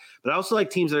back. But I also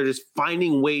like teams that are just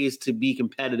finding ways to be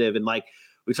competitive. And like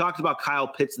we talked about Kyle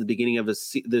Pitts at the beginning of the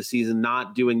season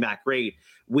not doing that great.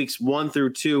 Weeks 1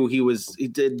 through 2, he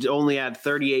only had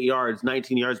 38 yards,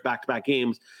 19 yards back-to-back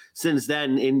games. Since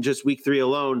then, in just week 3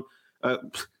 alone,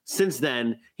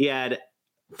 he had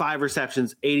 5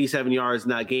 receptions, 87 yards in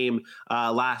that game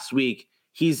last week.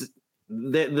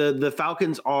 The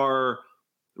Falcons are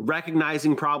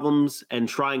recognizing problems and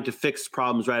trying to fix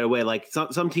problems right away. Like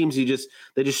some teams, they just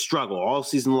struggle all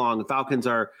season long. The Falcons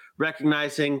are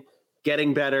recognizing,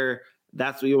 getting better.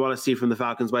 That's what you want to see from the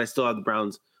Falcons, but I still have the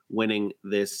Browns winning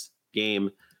this game.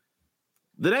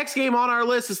 The next game on our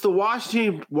list is the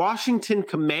Washington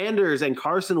Commanders and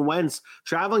Carson Wentz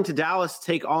traveling to Dallas to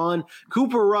take on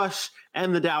Cooper Rush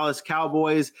and the Dallas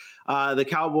Cowboys. The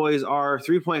Cowboys are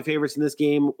 3-point favorites in this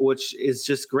game, which is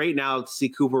just great now to see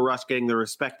Cooper Rush getting the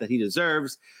respect that he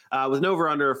deserves with an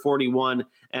over-under of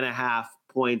 41.5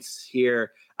 points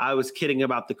here. I was kidding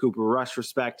about the Cooper Rush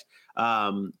respect,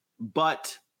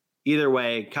 but either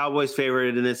way, Cowboys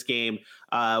favored in this game.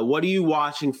 What are you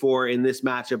watching for in this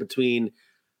matchup between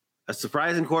a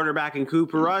surprising quarterback in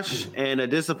Cooper Rush and a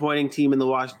disappointing team in the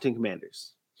Washington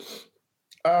Commanders?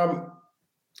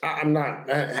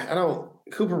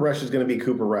 Cooper Rush is going to be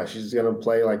Cooper Rush. He's going to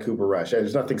play like Cooper Rush.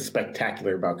 There's nothing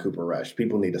spectacular about Cooper Rush.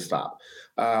 People need to stop.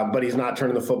 But he's not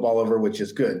turning the football over, which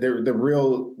is good. The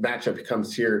real matchup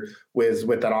comes here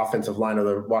with that offensive line of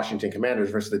the Washington Commanders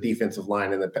versus the defensive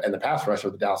line and the pass rush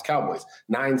of the Dallas Cowboys.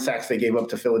 9 sacks they gave up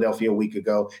to Philadelphia a week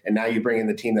ago, and now you bring in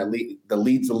the team that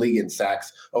leads the league in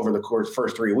sacks over the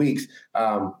first 3 weeks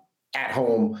at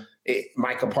home.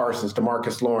 Micah Parsons,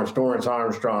 DeMarcus Lawrence, Dorrance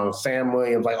Armstrong, Sam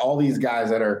Williams, like all these guys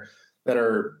that are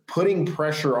putting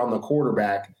pressure on the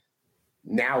quarterback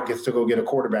now gets to go get a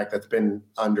quarterback that's been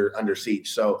under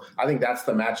siege. So I think that's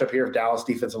the matchup here. If Dallas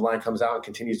defensive line comes out and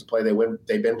continues to play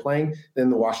they've been playing, then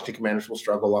the Washington Commanders will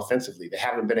struggle offensively. They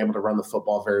haven't been able to run the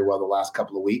football very well the last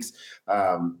couple of weeks.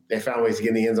 They found ways to get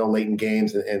in the end zone late in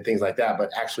games and things like that, but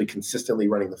actually consistently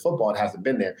running the football, it hasn't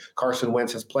been there. Carson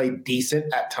Wentz has played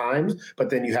decent at times,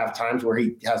 but then you have times where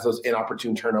he has those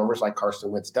inopportune turnovers like Carson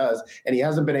Wentz does, and he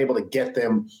hasn't been able to get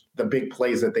them the big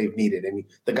plays that they've needed. And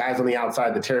the guys on the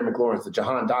outside, the Terry McLaurins, the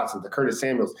Jahan Dotson, the Curtis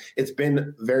Samuels, it's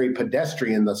been very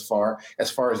pedestrian thus far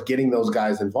as getting those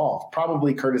guys involved.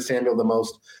 Probably Curtis Samuel, the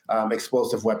most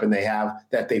explosive weapon they have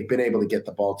that they've been able to get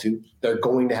the ball to. They're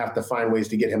going to have to find ways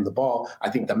to get him the ball. I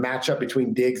think the matchup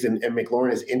between Diggs and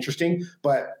McLaurin is interesting,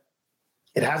 but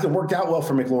it hasn't worked out well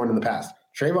for McLaurin in the past.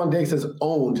 Trayvon Diggs has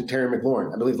owned Terry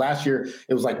McLaurin. I believe last year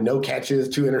it was like no catches,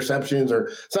 2 interceptions, or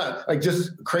something, like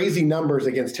just crazy numbers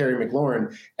against Terry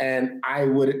McLaurin. And I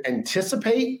would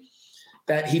anticipate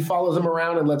that he follows him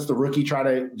around and lets the rookie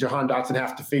Jahan Dotson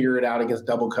have to figure it out against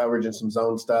double coverage and some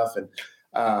zone stuff. And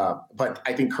but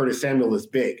I think Curtis Samuel is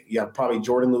big. You have probably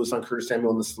Jordan Lewis on Curtis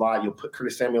Samuel in the slot. You'll put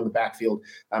Curtis Samuel in the backfield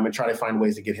and try to find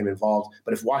ways to get him involved.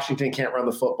 But if Washington can't run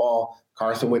the football,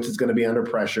 Carson Wentz is going to be under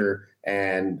pressure,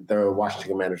 and the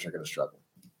Washington Commanders are going to struggle.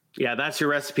 Yeah, that's your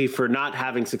recipe for not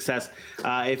having success.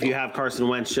 If you have Carson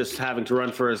Wentz just having to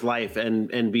run for his life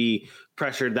and be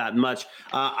pressured that much.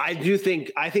 I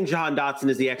think Jahan Dotson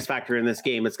is the X factor in this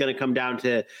game. It's going to come down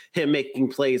to him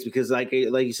making plays because, like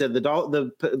you said,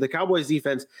 the Cowboys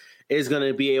defense is going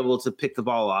to be able to pick the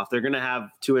ball off. They're going to have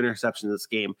 2 interceptions this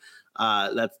game.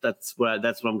 That's what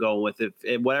I'm going with. If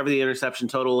whatever the interception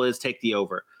total is, take the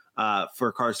over.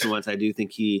 For Carson Wentz, I do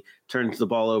think he turns the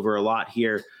ball over a lot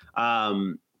here.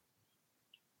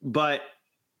 But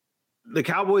the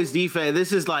Cowboys defense,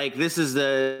 this is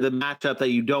the matchup that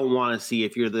you don't want to see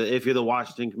if you're the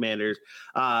Washington Commanders.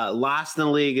 Last in the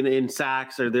league in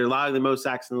sacks, or they're allowing the most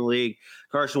sacks in the league.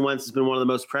 Carson Wentz has been one of the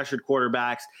most pressured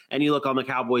quarterbacks. And you look on the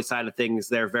Cowboys side of things,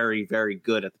 they're very, very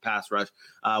good at the pass rush.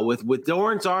 With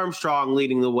Dorrance Armstrong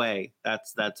leading the way.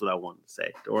 That's what I wanted to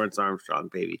say. Dorrance Armstrong,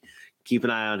 baby. Keep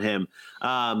an eye on him.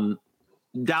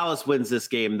 Dallas wins this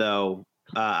game, though.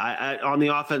 On the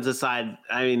offensive side,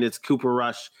 I mean, it's Cooper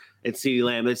Rush, it's CeeDee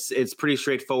Lamb. It's pretty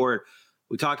straightforward.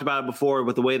 We talked about it before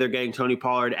with the way they're getting Tony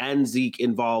Pollard and Zeke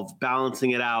involved,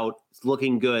 balancing it out. It's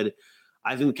looking good.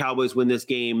 I think the Cowboys win this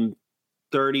game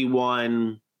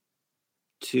 31-20.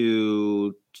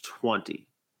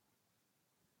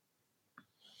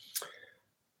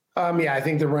 Yeah, I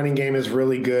think the running game is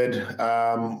really good.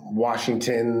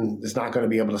 Washington is not going to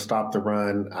be able to stop the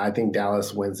run. I think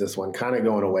Dallas wins this one, kind of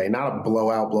going away. Not a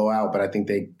blowout, but I think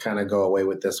they kind of go away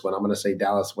with this one. I'm going to say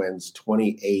Dallas wins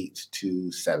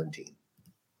 28-17.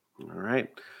 All right.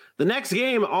 The next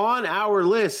game on our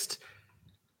list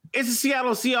is the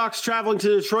Seattle Seahawks traveling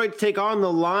to Detroit to take on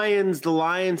the Lions. The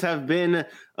Lions have been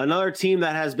another team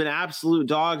that has been absolute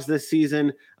dogs this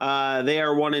season. They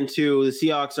are 1-2. The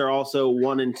Seahawks are also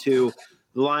 1-2.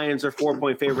 The Lions are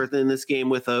 4-point favorite in this game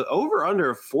with a over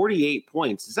under 48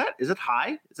 points. Is it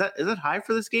high? Is that high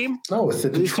for this game? No, it's the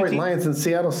Detroit Lions and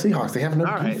Seattle Seahawks. They have no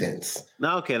defense.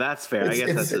 No, okay, that's fair. I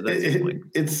guess that's the point.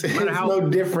 It's no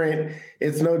different.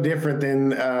 It's no different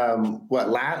than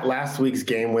last week's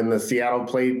game when the Seattle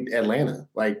played Atlanta,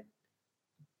 like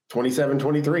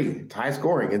 27-23. It's high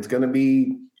scoring. It's going to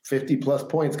be 50 plus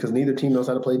points because neither team knows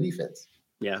how to play defense.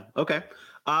 Yeah. Okay.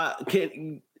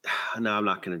 No, I'm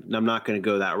not gonna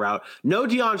go that route. No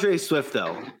DeAndre Swift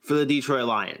though for the Detroit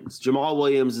Lions. Jamal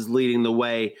Williams is leading the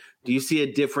way. Do you see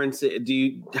a difference?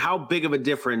 How big of a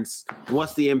difference?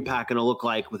 What's the impact going to look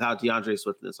like without DeAndre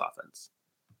Swift in this offense?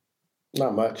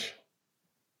 Not much.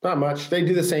 They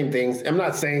do the same things. I'm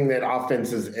not saying that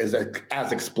offense is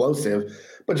as explosive,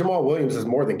 but Jamal Williams is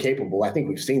more than capable. I think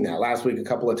we've seen that last week. A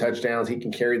couple of touchdowns. He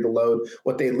can carry the load.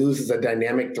 What they lose is a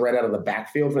dynamic threat out of the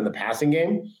backfield from the passing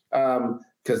game.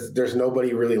 Because there's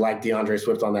nobody really like DeAndre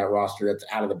Swift on that roster that's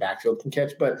out of the backfield can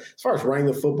catch. But as far as running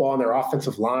the football and their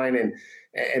offensive line and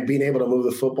being able to move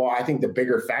the football, I think the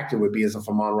bigger factor would be as if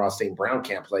Amon-Ra St. Brown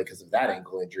can't play because of that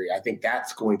ankle injury. I think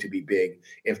that's going to be big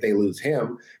if they lose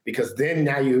him, because then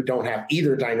now you don't have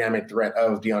either dynamic threat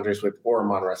of DeAndre Swift or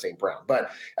Amon-Ra St. Brown.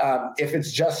 But if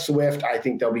it's just Swift, I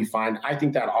think they'll be fine. I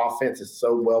think that offense is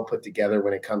so well put together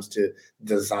when it comes to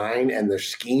design and their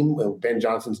scheme. What Ben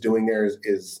Johnson's doing there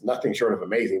is nothing short of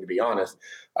amazing, to be honest.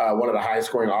 One of the highest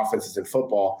scoring offenses in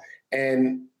football.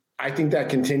 And I think that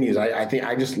continues. I think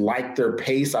I just like their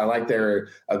pace. I like their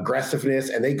aggressiveness,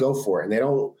 and they go for it. And they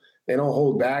don't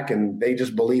hold back, and they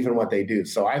just believe in what they do.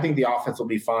 So I think the offense will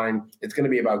be fine. It's going to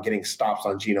be about getting stops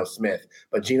on Geno Smith.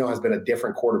 But Geno has been a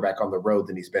different quarterback on the road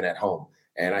than he's been at home.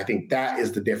 And I think that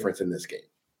is the difference in this game.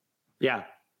 Yeah.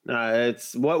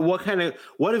 It's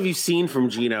what have you seen from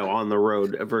Geno on the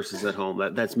road versus at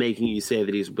home that's making you say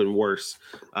that he's been worse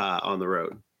on the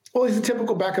road? Well, he's a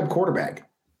typical backup quarterback.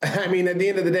 I mean, at the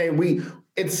end of the day,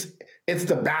 it's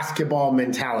the basketball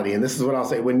mentality. And this is what I'll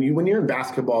say. When you're in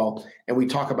basketball and we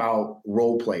talk about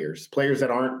role players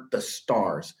that aren't the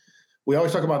stars, we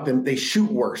always talk about them. They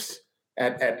shoot worse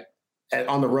at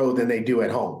on the road than they do at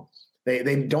home.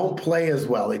 They don't play as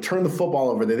well. They turn the football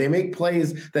over. They make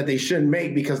plays that they shouldn't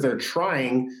make because they're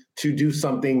trying to do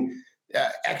something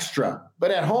extra.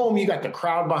 But at home, you got the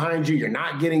crowd behind you. You're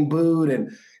not getting booed.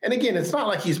 And again, it's not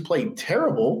like he's played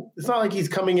terrible. It's not like he's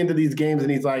coming into these games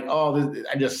and he's like, oh,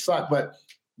 I just suck. But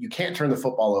you can't turn the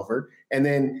football over. And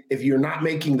then if you're not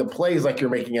making the plays like you're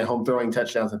making at home, throwing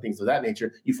touchdowns and things of that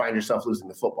nature, you find yourself losing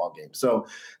the football game. So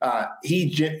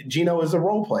Geno is a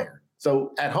role player.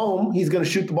 So at home, he's going to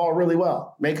shoot the ball really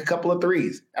well, make a couple of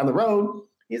threes. On the road,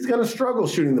 he's going to struggle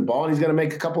shooting the ball, and he's going to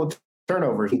make a couple of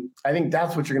turnovers. I think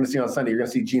that's what you're going to see on Sunday. You're going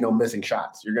to see Geno missing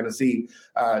shots. You're going to see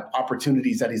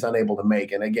opportunities that he's unable to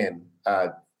make. And again,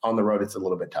 on the road, it's a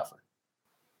little bit tougher.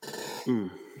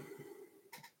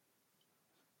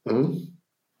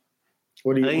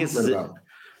 What do you think about?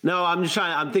 No, I'm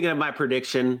thinking of my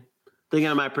prediction.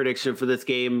 For this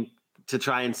game to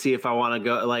try and see if I want to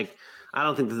go. Like, I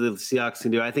don't think that the Seahawks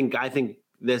can do. I think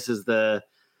this is a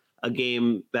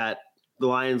game that the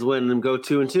Lions win and go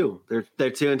 2-2.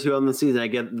 They're 2-2 on the season.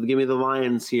 Give me the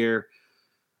Lions here.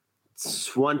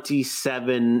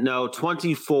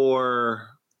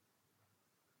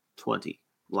 24-20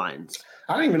 Lions.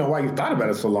 I don't even know why you thought about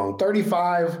it so long.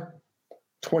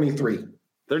 35-23.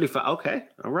 35. Okay.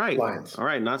 All right. Lions. All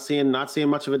right. Not seeing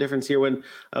much of a difference here when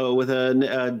with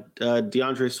a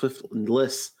DeAndre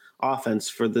Swift-less offense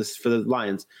for the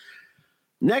Lions.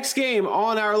 Next game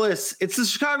on our list, it's the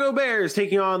Chicago Bears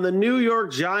taking on the New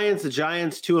York Giants. The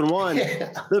Giants 2-1.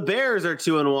 Yeah. The Bears are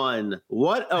 2-1.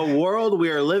 What a world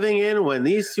we are living in when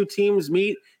these two teams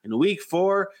meet in Week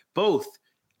 4, both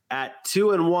at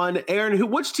 2-1. Aaron,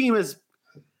 which team's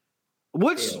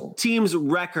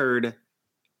record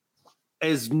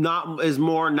is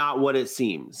more not what it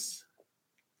seems?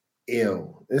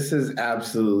 Ew. This is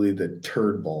absolutely the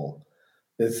turd bowl.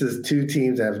 This is two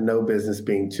teams that have no business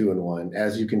being 2-1,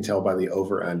 as you can tell by the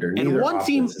over/under. And one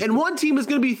team is going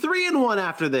to be 3-1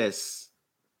 after this.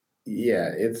 Yeah,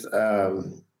 it's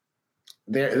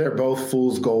they're both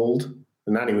fool's gold.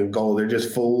 They're not even gold; they're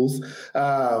just fools.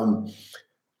 I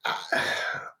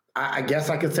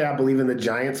guess I could say I believe in the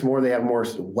Giants more. They have more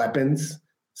weapons,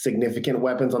 significant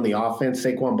weapons on the offense.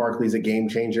 Saquon Barkley's a game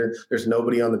changer. There's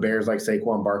nobody on the Bears like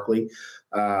Saquon Barkley.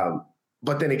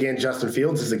 But then again, Justin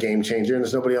Fields is a game changer, and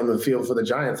there's nobody on the field for the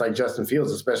Giants like Justin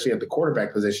Fields, especially at the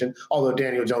quarterback position, although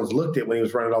Daniel Jones looked it when he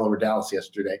was running all over Dallas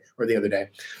yesterday or the other day.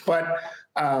 But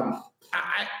I'm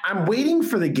waiting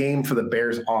for the game for the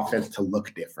Bears offense to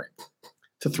look different,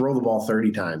 to throw the ball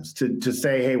 30 times, to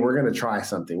say, hey, we're going to try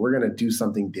something. We're going to do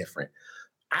something different.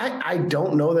 I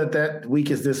don't know that week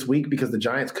is this week because the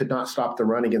Giants could not stop the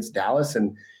run against Dallas,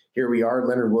 and here we are,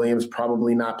 Leonard Williams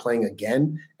probably not playing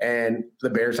again, and the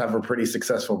Bears have a pretty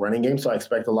successful running game, so I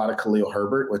expect a lot of Khalil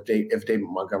Herbert if David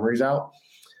Montgomery's out.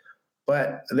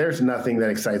 But there's nothing that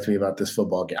excites me about this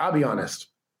football game. I'll be honest.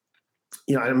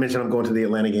 I mentioned I'm going to the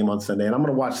Atlanta game on Sunday, and I'm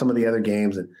going to watch some of the other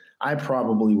games, and I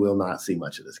probably will not see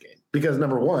much of this game because,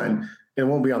 number one, it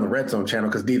won't be on the Red Zone channel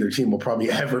because neither team will probably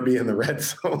ever be in the Red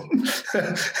Zone.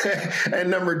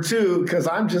 And number two, because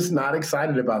I'm just not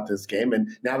excited about this game. And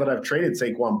now that I've traded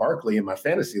Saquon Barkley in my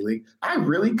fantasy league, I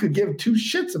really could give two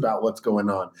shits about what's going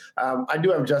on. I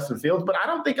do have Justin Fields, but I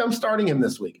don't think I'm starting him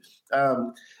this week.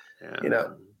 Tua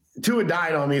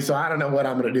died on me, so I don't know what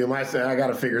I'm going to do. I got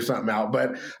to figure something out.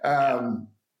 But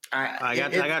I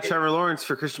got Trevor Lawrence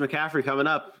for Christian McCaffrey coming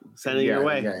up. Sending it your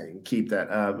way. Yeah, keep that.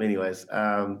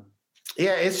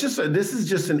 This is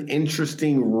just an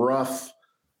interesting, rough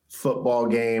football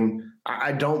game.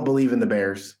 I don't believe in the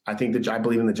Bears. I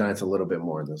believe in the Giants a little bit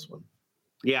more in this one.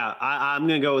 Yeah, I'm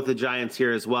going to go with the Giants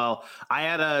here as well. I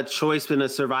had a choice in a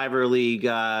Survivor League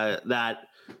that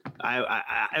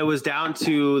I was down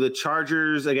to the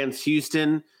Chargers against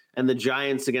Houston and the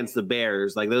Giants against the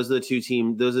Bears. Like those are the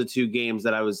two games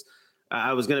that I was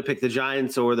going to pick the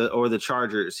Giants or the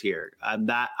Chargers here. I'm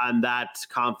that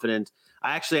confident.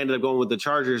 I actually ended up going with the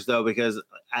Chargers, though, because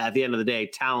at the end of the day,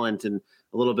 talent and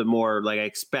a little bit more, like I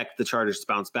expect the Chargers to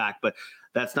bounce back. But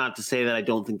that's not to say that I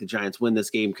don't think the Giants win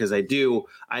this game, because I do.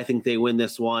 I think they win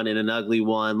this one in an ugly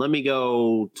one. Let me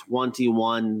go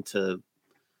 21-18.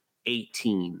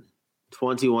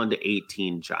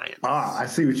 21-18 Giants. I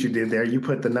see what you did there. You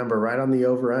put the number right on the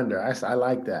over-under. I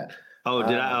like that. Oh,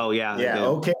 did I? Oh, yeah. Yeah.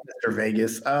 Okay, Mr.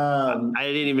 Vegas. I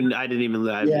didn't even.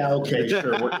 Yeah. Okay.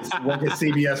 Sure. Work at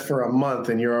CBS for a month,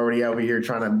 and you're already over here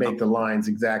trying to make the lines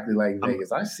exactly like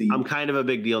Vegas. I see. I'm kind of a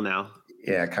big deal now.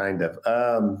 Yeah, kind of.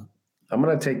 I'm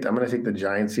gonna take the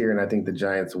Giants here, and I think the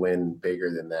Giants win bigger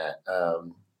than that.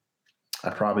 I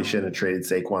probably shouldn't have traded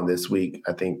Saquon this week.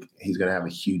 I think he's going to have a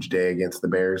huge day against the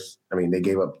Bears. I mean, they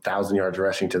gave up 1,000 yards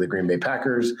rushing to the Green Bay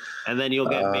Packers. And then you'll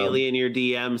get Bailey in your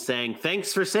DM saying,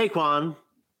 thanks for Saquon.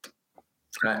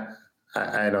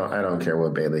 I don't care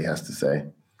what Bailey has to say.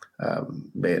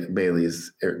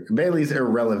 Bailey's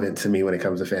irrelevant to me when it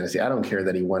comes to fantasy. I don't care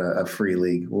that he won a free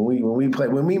league.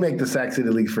 When we make the Sack City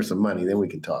League for some money, then we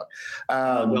can talk.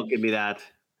 Don't give me that.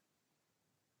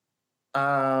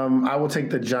 I will take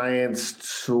the Giants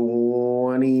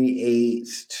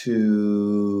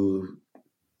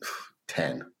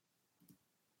 28-10.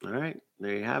 All right,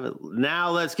 there you have it. Now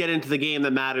let's get into the game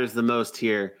that matters the most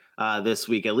here this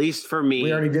week, at least for me.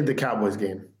 We already did the Cowboys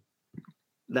game.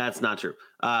 That's not true.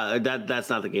 That's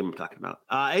not the game I'm talking about.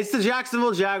 It's the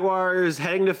Jacksonville Jaguars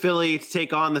heading to Philly to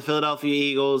take on the Philadelphia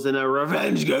Eagles in a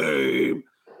revenge game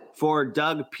for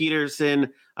Doug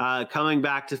Peterson, coming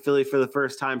back to Philly for the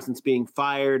first time since being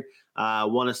fired.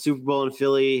 Won a Super Bowl in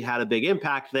Philly, had a big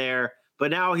impact there.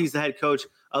 But now he's the head coach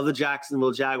of the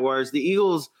Jacksonville Jaguars. The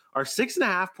Eagles are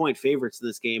 6.5-point favorites in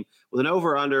this game with an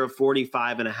over-under of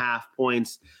 45.5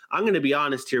 points. I'm going to be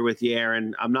honest here with you,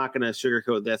 Aaron. I'm not going to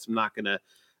sugarcoat this. I'm not going to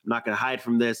hide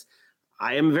from this.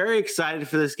 I am very excited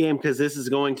for this game because this is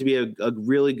going to be a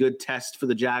really good test for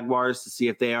the Jaguars to see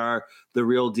if they are the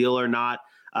real deal or not.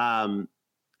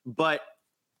 But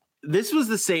this was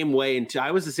the same way.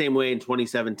 I was the same way in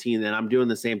 2017, and I'm doing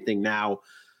the same thing now.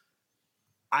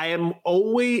 I am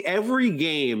always, every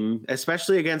game,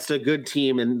 especially against a good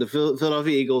team, and the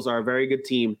Philadelphia Eagles are a very good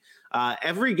team.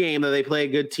 Every game that they play a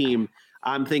good team,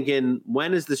 I'm thinking,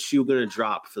 when is the shoe going to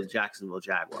drop for the Jacksonville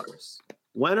Jaguars?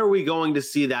 When are we going to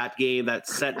see that game, that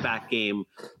setback game,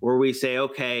 where we say,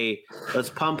 okay, let's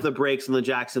pump the brakes on the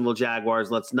Jacksonville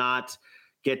Jaguars. Let's not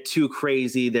get too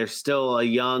crazy. They're still a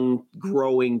young,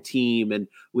 growing team, and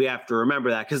we have to remember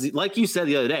that. Because like you said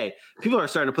the other day, people are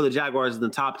starting to put the Jaguars in the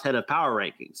top 10 of power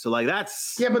rankings. So, like,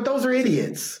 that's... Yeah, but those are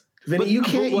idiots. Vinny, you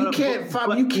can't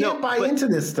buy into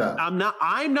this stuff. I'm not.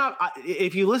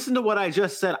 If you listen to what I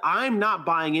just said, I'm not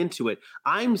buying into it.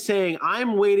 I'm saying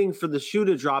I'm waiting for the shoe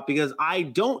to drop because I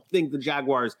don't think the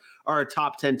Jaguars are a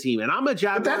top 10 team, and I'm a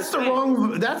Jaguars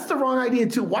fan. That's the wrong idea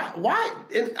too. Why?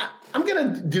 And I'm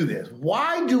gonna do this.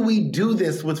 Why do we do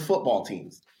this with football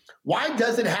teams? Why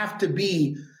does it have to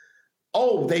be?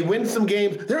 Oh, they win some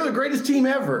games. They're the greatest team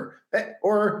ever,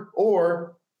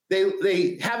 or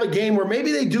They have a game where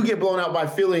maybe they do get blown out by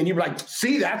Philly, and you're like,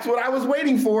 see, that's what I was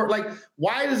waiting for. Like,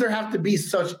 why does there have to be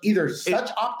such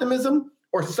optimism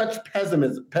or such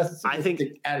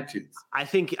pessimistic attitudes? I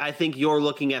think you're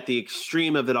looking at the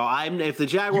extreme of it all. If the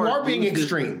Jaguars, you are being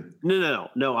extreme. No,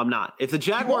 I'm not. If the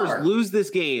Jaguars lose this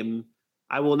game,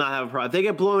 I will not have a problem. If they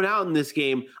get blown out in this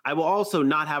game, I will also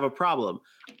not have a problem.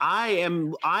 I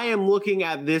am looking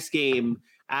at this game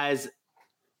as,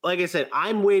 like I said,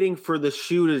 I'm waiting for the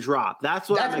shoe to drop.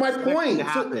 That's my point.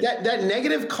 So that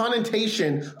negative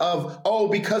connotation of,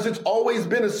 because it's always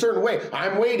been a certain way.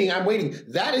 I'm waiting.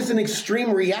 That is an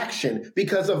extreme reaction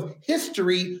because of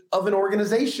history of an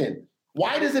organization.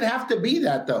 Why does it have to be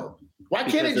that though? Why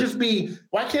can't it just be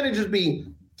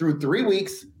through 3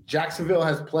 weeks, Jacksonville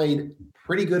has played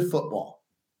pretty good football.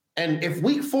 And if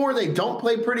week 4 they don't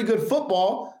play pretty good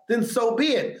football, then so be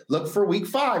it. Look for week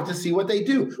 5 to see what they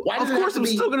do. I'm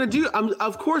still going to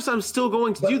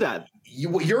do that.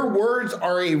 Your words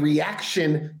are a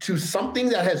reaction to something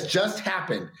that has just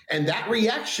happened. And that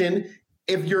reaction,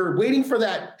 if you're waiting for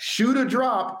that shoe to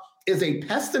drop, is a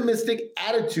pessimistic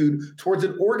attitude towards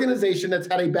an organization that's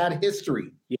had a bad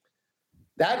history. Yeah.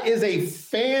 That is a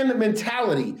fan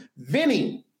mentality.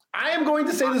 Vinny, I am going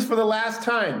to say this for the last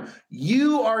time.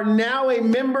 You are now a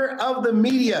member of the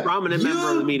media. Prominent member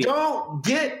of the media. You don't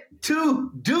get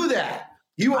to do that.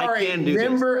 You are a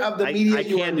member of the media.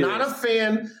 You are not a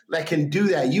fan that can do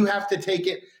that. You have to take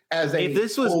it as a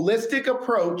holistic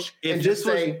approach and just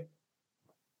say.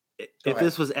 If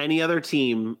this was any other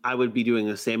team, I would be doing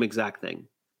the same exact thing.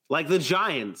 Like the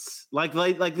Giants, like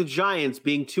the Giants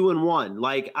being 2-1.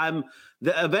 Like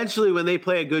eventually when they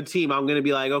play a good team, I'm going to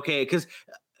be like, okay, because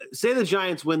say the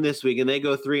Giants win this week and they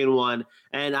go 3-1,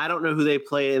 and I don't know who they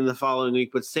play in the following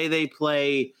week, but say they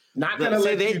play. Not going to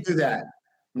let you do that.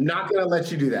 Not going to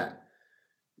let you do that.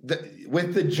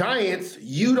 With the Giants,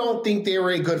 you don't think they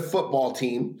were a good football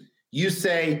team. You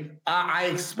say, I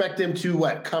expect them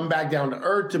to come back down to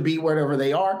earth to beat whatever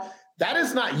they are. That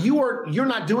is not, you're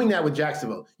not doing that with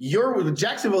Jacksonville. With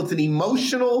Jacksonville, it's an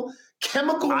emotional,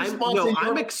 chemical response.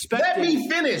 Let me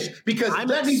finish because I'm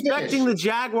expecting the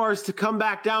Jaguars to come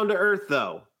back down to earth,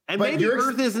 though. And maybe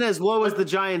earth isn't as low as the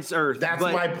Giants' earth. That's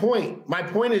my point. My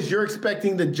point is you're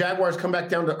expecting the Jaguars come back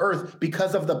down to earth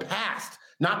because of the past,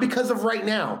 not because of right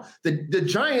now. The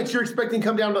Giants you're expecting to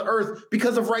come down to earth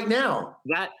because of right now.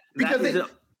 That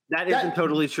isn't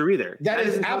totally true either. That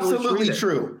is absolutely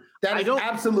true. That is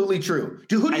absolutely true.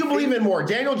 Who do you believe in more,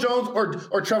 Daniel Jones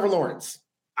or Trevor Lawrence?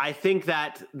 I think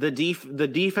that the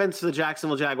defense of the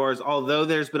Jacksonville Jaguars, although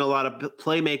there's been a lot of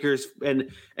playmakers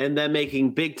and them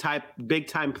making big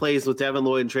time plays with Devin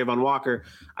Lloyd and Trayvon Walker,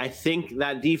 I think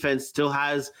that defense still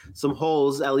has some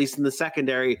holes, at least in the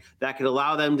secondary, that could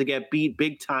allow them to get beat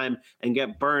big time and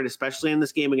get burned, especially in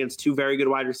this game against two very good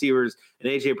wide receivers and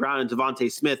A.J. Brown and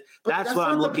Devontae Smith. That's what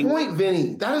I'm looking for. That's not the point,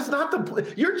 Vinny. That is not the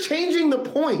point. You're changing the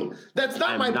point. That's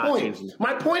not my point.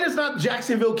 My point is not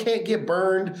Jacksonville can't get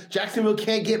burned. Jacksonville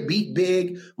can't get beat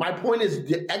big. My point is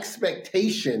the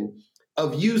expectation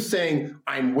of you saying,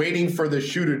 I'm waiting for the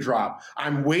shoe to drop.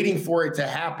 I'm waiting for it to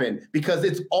happen because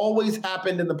it's always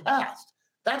happened in the past.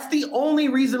 That's the only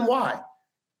reason why.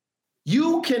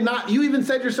 You even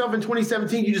said yourself in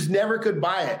 2017, you just never could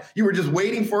buy it. You were just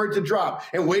waiting for it to drop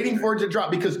and waiting for it to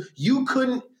drop because you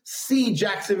couldn't see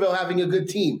Jacksonville having a good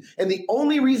team. And the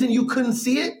only reason you couldn't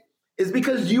see it is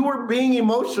because you were being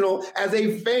emotional as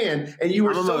a fan and you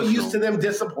were so used to them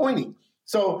disappointing.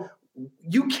 So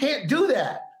you can't do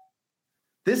that.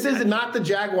 This is not the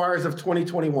Jaguars of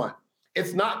 2021.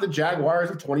 It's not the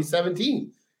Jaguars of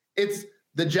 2017. It's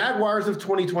the Jaguars of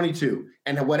 2022.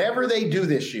 And whatever they do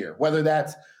this year, whether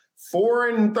that's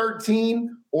 4-13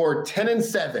 or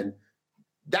 10-7,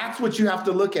 that's what you have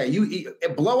to look at.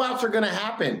 Blowouts are going to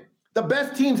happen. The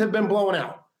best teams have been blown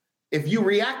out. If you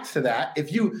react to that,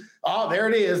 there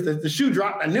it is, the shoe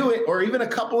dropped, I knew it, or even a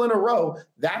couple in a row,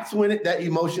 that's when that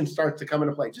emotion starts to come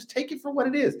into play. Just take it for what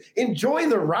it is. Enjoy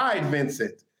the ride,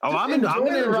 Vincent. I'm going to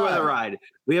enjoy the ride.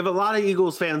 We have a lot of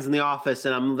Eagles fans in the office,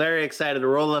 and I'm very excited to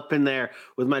roll up in there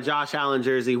with my Josh Allen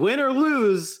jersey. Win or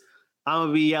lose, I'm going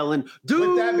to be yelling,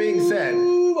 With that being said,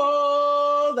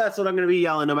 that's what I'm going to be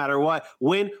yelling no matter what.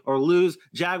 Win or lose,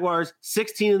 Jaguars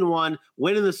 16-1,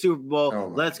 winning the Super Bowl.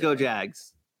 Let's go,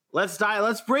 Jags. Let's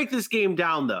break this game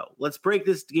down, though. We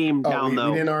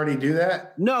didn't already do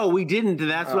that? No, we didn't, and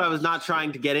that's what I was not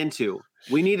trying to get into.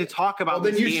 We need to talk about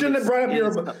this game. You shouldn't have brought up your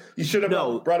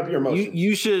emotions.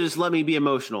 You should have just let me be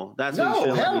emotional. That's what you should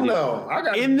have. Hell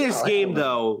no. In this game,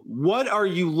 though, what are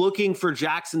you looking for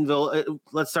Jacksonville?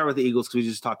 Let's start with the Eagles because we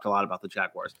just talked a lot about the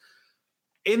Jaguars.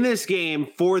 In this game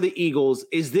for the Eagles,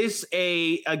 is this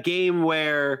a game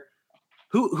where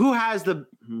who has the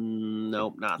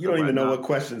nope, not you don't even know what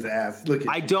questions to ask. Look,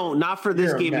 I don't, not for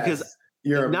this game because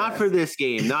not for this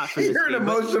game. You're an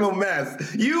emotional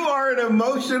mess. You are an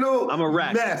emotional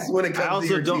mess when it comes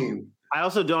to your team. I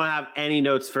also don't have any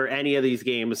notes for any of these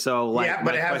games. So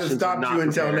but it hasn't stopped you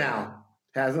until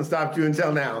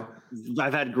now.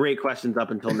 I've had great questions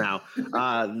up until now.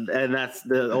 And that's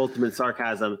the ultimate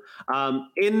sarcasm.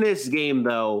 In this game,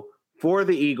 though, for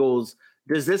the Eagles,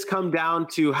 does this come down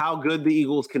to how good the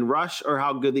Eagles can rush or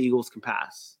how good the Eagles can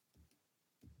pass?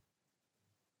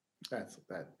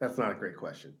 That's not a great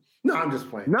question. No, I'm just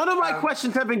playing. None of my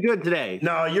questions have been good today.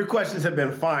 No, your questions have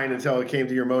been fine until it came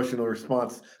to your emotional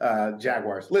response,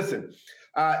 Jaguars. Listen,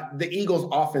 the Eagles'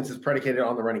 offense is predicated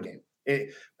on the running game.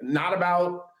 Not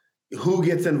about who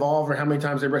gets involved or how many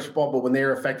times they rush the ball, but when they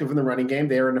are effective in the running game,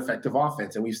 they are an effective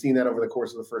offense. And we've seen that over the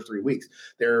course of the first 3 weeks.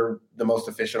 They're the most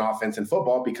efficient offense in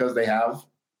football because they have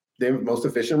the most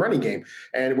efficient running game.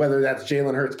 And whether that's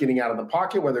Jalen Hurts getting out of the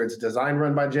pocket, whether it's design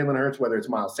run by Jalen Hurts, whether it's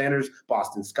Miles Sanders,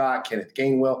 Boston Scott, Kenneth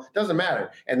Gainwell, doesn't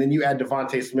matter. And then you add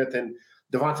Devonta Smith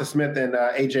and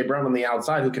A.J. Brown on the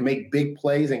outside who can make big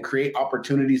plays and create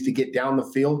opportunities to get down the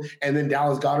field. And then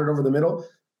Dallas Goedert over the middle.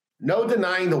 No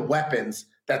denying the weapons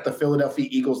that the Philadelphia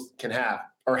Eagles can have,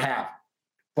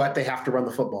 but they have to run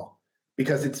the football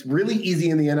because it's really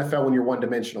easy in the NFL when you're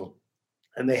one-dimensional.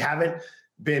 And they haven't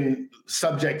been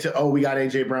subject to, we got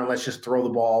A.J. Brown, let's just throw the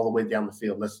ball all the way down the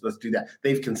field. Let's do that.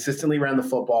 They've consistently ran the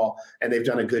football, and they've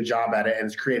done a good job at it, and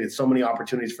it's created so many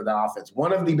opportunities for that offense.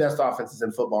 One of the best offenses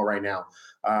in football right now.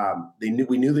 We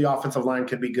knew the offensive line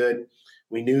could be good.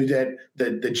 We knew that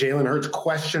the Jalen Hurts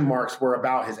question marks were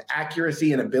about his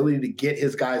accuracy and ability to get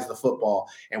his guys the football.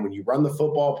 And when you run the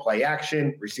football, play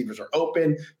action, receivers are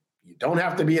open. You don't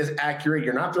have to be as accurate.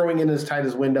 You're not throwing in as tight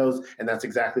as windows, and that's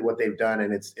exactly what they've done,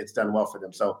 and it's done well for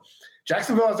them. So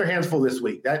Jacksonville has their hands full this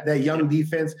week. That young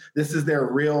defense, this is their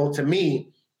real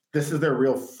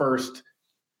first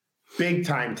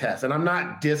big-time test. And I'm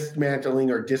not dismantling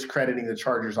or discrediting the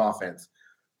Chargers offense,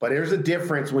 but there's a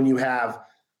difference when you have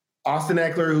Austin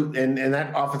Eckler and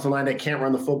that offensive line that can't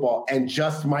run the football and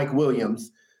just Mike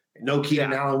Williams. No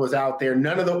Keenan Allen was out there.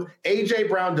 None of the A.J.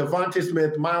 Brown, Devonta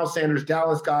Smith, Miles Sanders,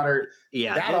 Dallas Goedert.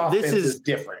 Yeah, that offense is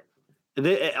different.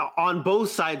 On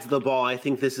both sides of the ball, I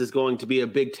think this is going to be a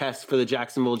big test for the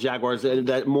Jacksonville Jaguars,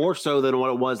 that more so than what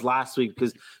it was last week,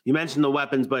 because you mentioned the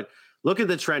weapons, but look at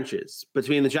the trenches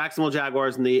between the Jacksonville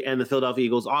Jaguars and the Philadelphia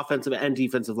Eagles, offensive and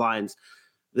defensive lines.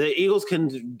 The Eagles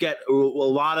can get a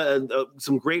lot of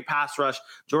some great pass rush.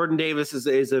 Jordan Davis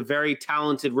is a very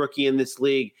talented rookie in this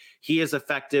league. He is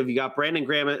effective. You got Brandon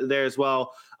Graham there as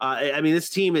well. I mean, this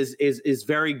team is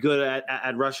very good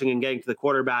at rushing and getting to the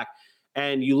quarterback.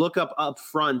 And you look up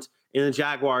front in the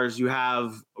Jaguars, you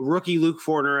have rookie Luke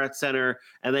Fortner at center,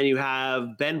 and then you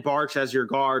have Ben Barch as your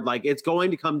guard. Like, it's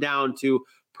going to come down to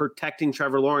protecting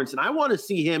Trevor Lawrence. And I want to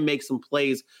see him make some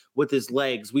plays with his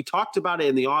legs. We talked about it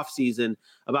in the offseason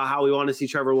about how we want to see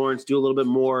Trevor Lawrence do a little bit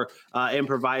more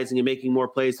improvising and making more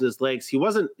plays with his legs.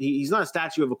 He's not a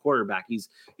statue of a quarterback. He's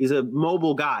a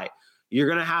mobile guy. You're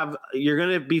going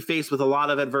to be faced with a lot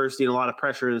of adversity and a lot of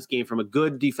pressure in this game from a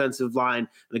good defensive line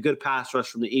and a good pass rush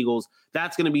from the Eagles.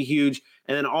 That's going to be huge.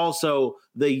 And then also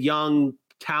the young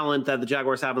talent that the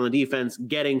Jaguars have on the defense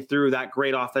getting through that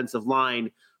great offensive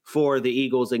line for the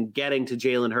Eagles and getting to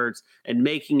Jalen Hurts and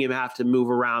making him have to move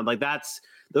around. Like,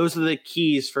 those are the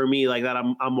keys for me, like, that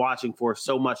I'm watching for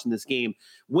so much in this game.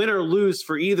 Win or lose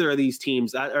for either of these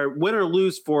teams, or win or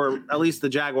lose for at least the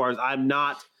Jaguars,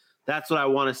 that's what I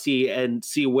want to see, and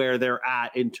see where they're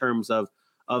at in terms of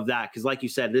that. Because like you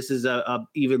said, this is a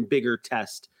even bigger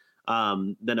test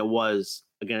than it was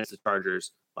against the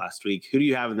Chargers last week. Who do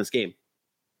you have in this game?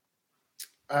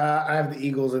 I have the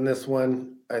Eagles in this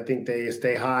one. I think they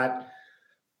stay hot.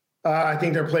 I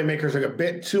think their playmakers are a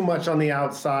bit too much on the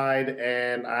outside,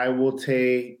 and I will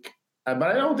take but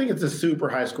I don't think it's a super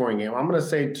high scoring game. I'm going to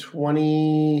say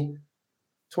 24-19.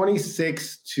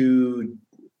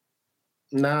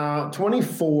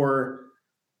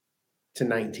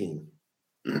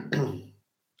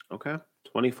 Okay.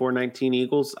 24-19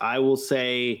 Eagles. I will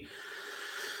say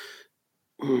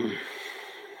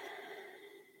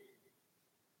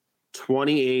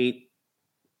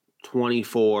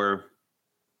 28-24.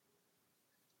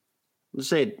 Let's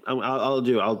say I'll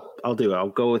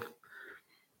go with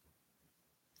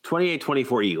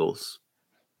 28-24 Eagles.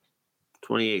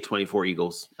 28-24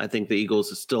 Eagles. I think the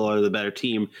Eagles still are the better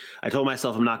team. I told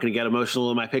myself I'm not going to get emotional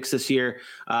in my picks this year.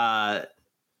 As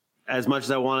much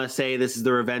as I want to say this is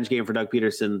the revenge game for Doug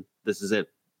Peterson, this is it.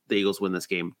 The Eagles win this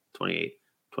game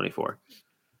 28-24.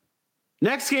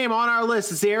 Next game on our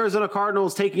list is the Arizona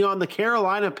Cardinals taking on the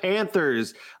Carolina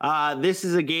Panthers. This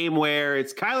is a game where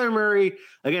it's Kyler Murray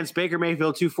against Baker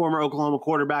Mayfield, two former Oklahoma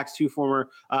quarterbacks, two former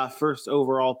first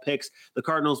overall picks. The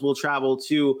Cardinals will travel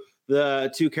to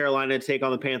Carolina to take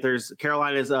on the Panthers.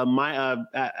 Carolina is a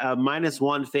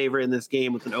 -1 favorite in this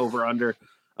game with an over-under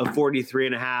of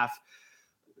 43.5.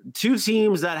 Two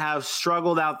teams that have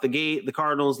struggled out the gate. The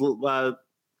Cardinals,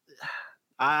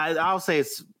 I'll say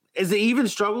is it even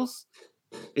struggles?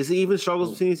 Is it even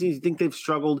struggles between these teams? You think they've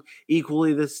struggled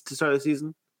equally to start the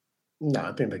season? No,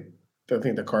 I think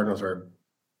the Cardinals are a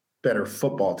better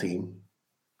football team,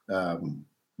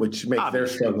 which makes their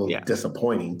struggle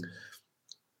disappointing.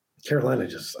 Carolina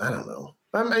just, I don't know.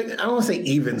 I don't want to say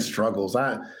even struggles.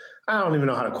 I don't even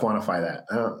know how to quantify that.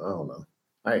 I don't know.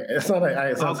 It's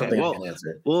not something I can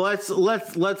answer. Well,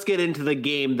 let's get into the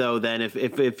game though. Then,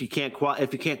 if you can't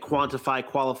quantify,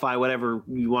 qualify, whatever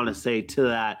you want to say to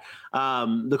that,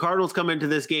 the Cardinals come into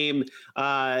this game.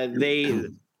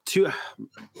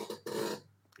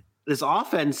 This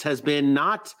offense has been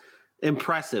not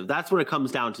impressive. That's what it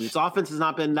comes down to. This offense has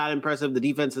not been that impressive. The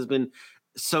defense has been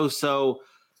so.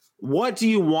 What do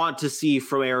you want to see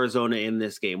from Arizona in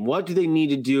this game? What do they need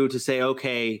to do to say,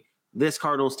 okay, this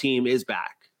Cardinals team is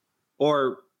back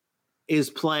or is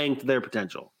playing to their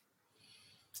potential?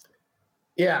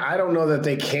 Yeah, I don't know that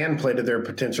they can play to their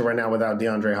potential right now without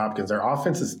DeAndre Hopkins. Their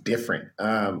offense is different.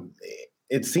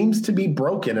 It seems to be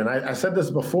broken. And I said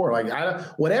this before,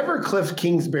 whatever Cliff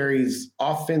Kingsbury's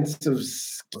offensive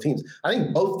teams, I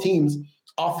think both teams'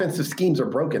 offensive schemes are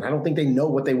broken. I don't think they know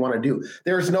what they want to do.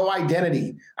 There's no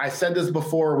identity. I said this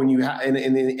before when you in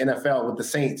the NFL with the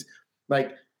Saints,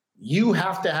 you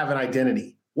have to have an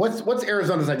identity. What's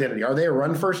Arizona's identity? Are they a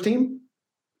run first team?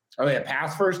 Are they a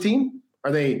pass first team?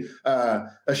 Are they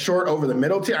a short over the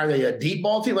middle team? Are they a deep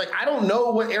ball team? I don't know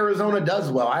what Arizona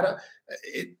does well. I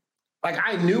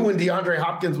knew when DeAndre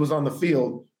Hopkins was on the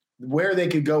field where they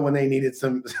could go when they needed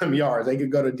some yards. They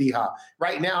could go to D-Hop.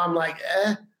 Right now I'm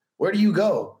where do you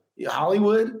go?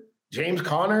 Hollywood? James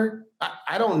Conner?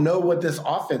 I don't know what this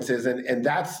offense is. And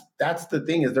that's the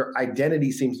thing, is their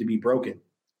identity seems to be broken.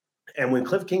 And when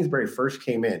Cliff Kingsbury first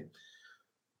came in,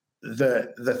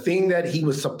 the thing that he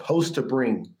was supposed to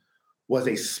bring was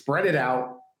a spread it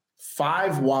out,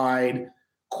 5 wide,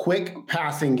 quick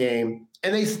passing game,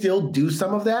 and they still do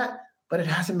some of that, but it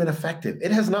hasn't been effective.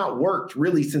 It has not worked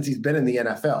really since he's been in the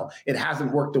NFL. It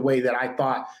hasn't worked the way that I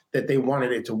thought that they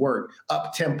wanted it to work.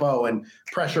 Up tempo and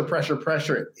pressure.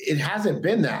 It hasn't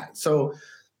been that. So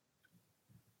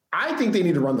I think they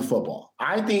need to run the football.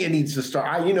 I think it needs to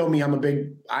start. You know me,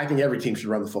 I think every team should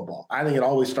run the football. I think it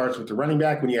always starts with the running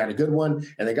back when you got a good one,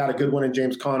 and they got a good one in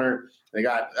James Conner. They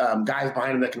got guys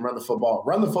behind him that can run the football.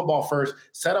 Run the football first,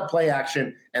 set up play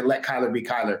action, and let Kyler be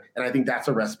Kyler. And I think that's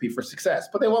a recipe for success.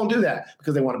 But they won't do that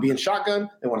because they want to be in shotgun.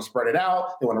 They want to spread it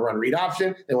out. They want to run read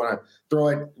option. They want to throw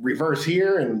it reverse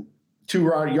here and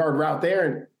 2-yard route there.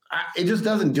 And it just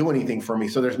doesn't do anything for me.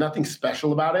 So there's nothing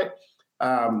special about it.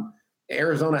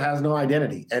 Arizona has no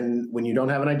identity. And when you don't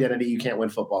have an identity, you can't win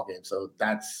football games. So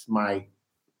that's my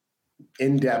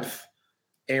in-depth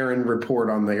Aaron report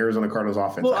on the Arizona Cardinals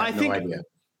offense. Well, I have no idea.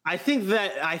 I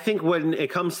think when it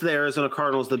comes to the Arizona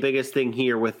Cardinals, the biggest thing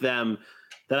here with them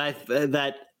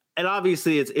and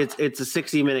obviously it's a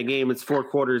 60-minute game. It's 4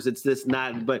 quarters. It's this and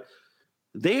that, but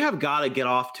they have got to get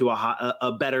off to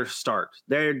a better start.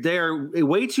 They're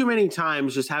way too many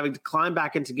times just having to climb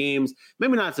back into games.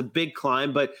 Maybe not it's a big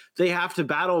climb, but they have to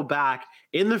battle back.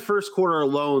 In the first quarter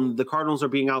alone, the Cardinals are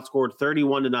being outscored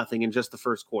 31-0 in just the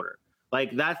first quarter.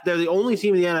 Like that, they're the only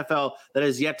team in the NFL that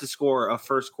has yet to score a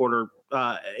first quarter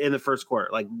in the first quarter.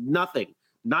 Like nothing,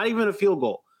 not even a field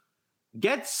goal.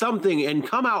 Get something and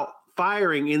come out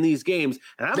firing in these games.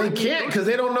 And they can't because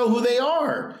they don't know who they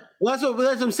are. Well, that's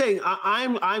what I'm saying.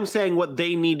 I'm saying what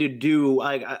they need to do.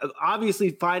 Like obviously,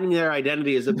 finding their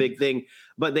identity is a big thing,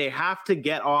 but they have to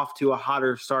get off to a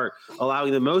hotter start.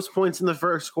 Allowing the most points in the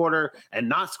first quarter and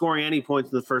not scoring any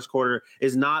points in the first quarter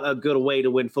is not a good way to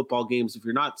win football games. If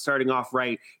you're not starting off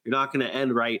right, you're not going to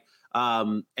end right.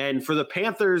 And for the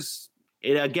Panthers,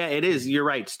 it is. You're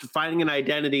right. Finding an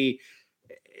identity.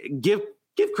 Give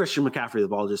Christian McCaffrey the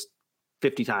ball just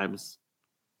 50 times.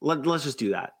 Let's just do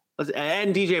that.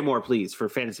 And DJ Moore, please, for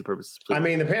fantasy purposes. Please. I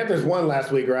mean, the Panthers won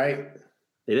last week, right?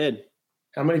 They did.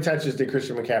 How many touches did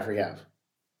Christian McCaffrey have?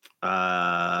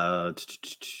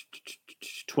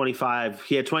 25.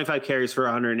 He had 25 carries for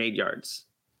 108 yards.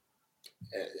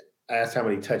 I asked how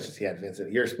many touches he had,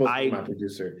 Vincent. You're supposed to be my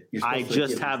producer. I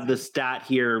just have the stat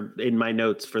here in my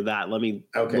notes for that. Let me.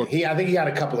 Okay. I think he had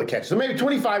a couple of catches. So maybe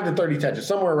 25 to 30 touches,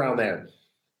 somewhere around there.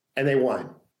 And they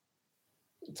won.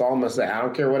 That's all I'm going to say. I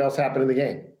don't care what else happened in the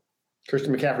game.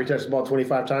 Christian McCaffrey touched the ball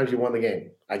 25 times. You won the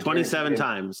game. 27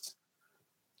 times.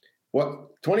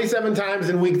 What? 27 times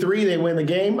in week 3, they win the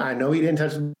game. I know he didn't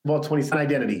touch the ball 27.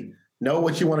 Identity. Know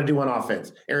what you want to do on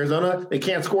offense. Arizona, they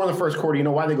can't score in the first quarter. You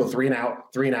know why? They go 3 and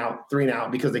out, 3 and out, 3 and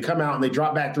out, because they come out and they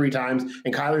drop back 3 times,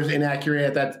 and Kyler's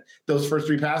inaccurate at those first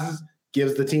 3 passes,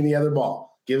 gives the team the other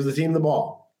ball, gives the team the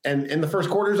ball. And the first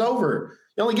quarter's over.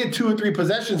 You only get 2 or 3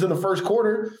 possessions in the first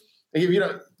quarter.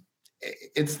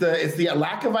 It's the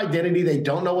lack of identity. They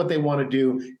don't know what they want to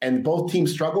do, and both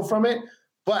teams struggle from it.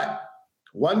 But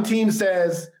one team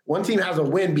has a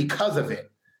win because of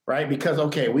it, right? Because,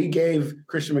 okay, we gave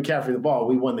Christian McCaffrey the ball.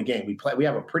 We won the game. We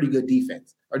have a pretty good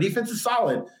defense. Our defense is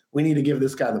solid. We need to give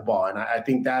this guy the ball. And I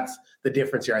think that's the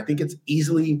difference here. I think it's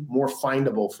easily more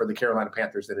findable for the Carolina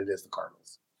Panthers than it is the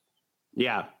Cardinals.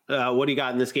 Yeah. What do you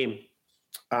got in this game?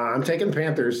 I'm taking the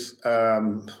Panthers. I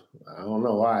don't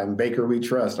know why. Baker we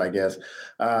trust, I guess.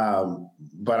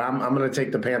 But I'm going to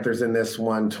take the Panthers in this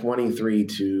one,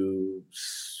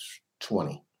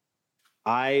 23-20.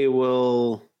 I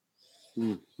will.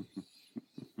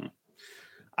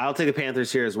 I'll take the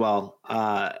Panthers here as well.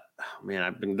 Man,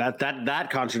 I've been that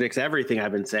contradicts everything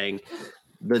I've been saying.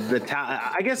 The talent.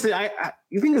 I guess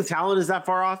you think the talent is that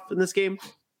far off in this game?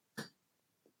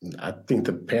 I think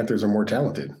the Panthers are more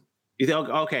talented. You think,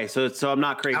 okay, so I'm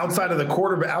not crazy. Outside of the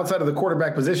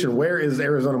quarterback position, where is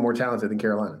Arizona more talented than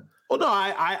Carolina? Well, no,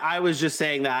 I was just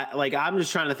saying that. Like, I'm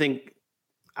just trying to think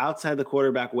outside the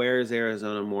quarterback, where is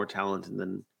Arizona more talented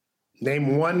than?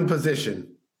 Name one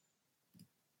position.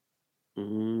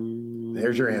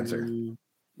 There's your answer.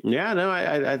 Yeah, no,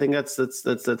 I think that's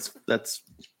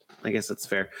I guess that's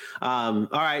fair. All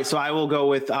right, so I'll go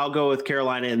with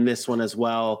Carolina in this one as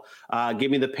well.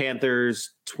 Give me the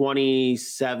Panthers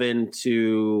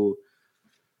 27-24.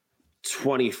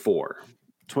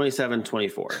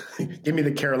 27-24. Give me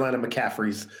the Carolina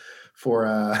McCaffreys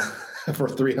for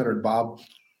 300, Bob.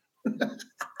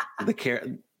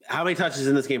 How many touches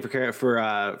in this game for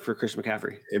Christian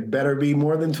McCaffrey? It better be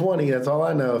more than 20. That's all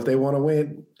I know. If they want to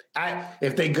win,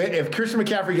 if Christian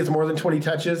McCaffrey gets more than 20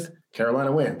 touches,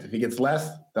 Carolina wins. If he gets less,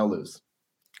 they'll lose.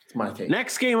 It's my take.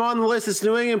 Next game on the list is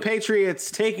New England Patriots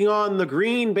taking on the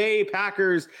Green Bay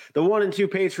Packers. The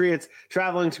 1-2 Patriots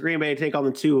traveling to Green Bay to take on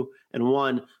the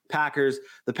 2-1 Packers.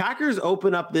 The Packers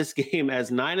open up this game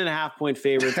as 9.5-point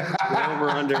favorites. Over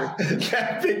under.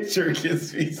 That picture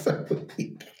gives me so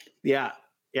weak. Yeah.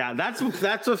 That's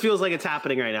what feels like it's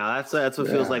happening right now. That's what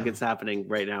feels like it's happening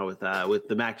right now with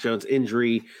the Mac Jones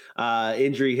injury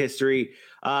history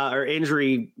or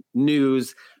injury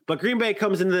news. But Green Bay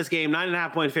comes into this game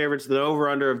 9.5-point favorites, the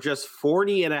over/under of just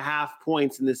 40.5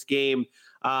 points in this game.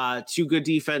 Two good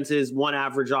defenses, one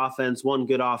average offense, one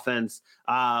good offense.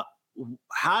 How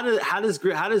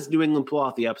does New England pull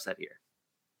off the upset here?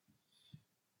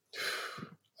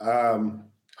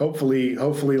 Hopefully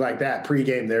like that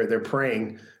pregame, they're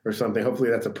praying or something. Hopefully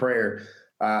that's a prayer.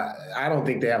 I don't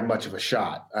think they have much of a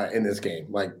shot in this game.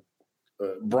 Like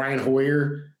Brian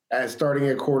Hoyer as starting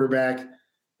at quarterback,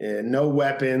 no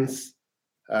weapons.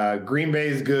 Green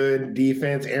Bay's good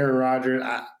defense. Aaron Rodgers.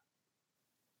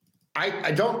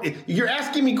 I don't. You're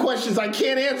asking me questions I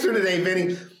can't answer today,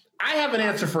 Vinny. I have an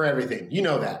answer for everything. You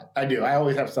know that. I do. I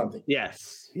always have something.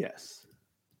 Yes.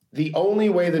 The only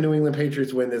way the New England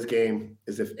Patriots win this game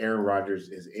is if Aaron Rodgers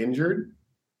is injured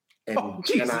and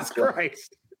cannot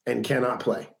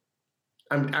play.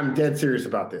 I'm dead serious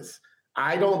about this.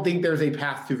 I don't think there's a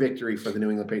path to victory for the New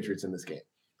England Patriots in this game.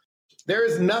 There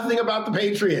is nothing about the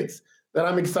Patriots that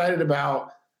I'm excited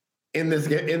about in this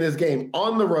game.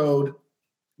 On the road,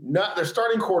 they're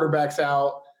starting quarterbacks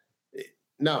out.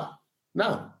 No.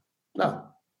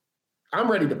 I'm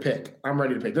ready to pick.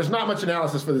 There's not much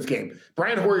analysis for this game.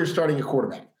 Brian Hoyer starting a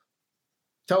quarterback.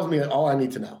 Tells me all I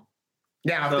need to know.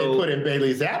 Now, if they put in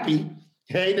Bailey Zappi,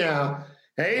 hey now,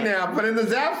 put in the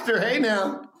Zapster, hey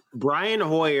now. Brian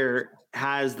Hoyer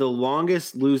has the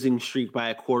longest losing streak by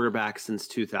a quarterback since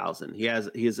 2000.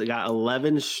 He's got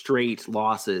 11 straight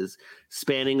losses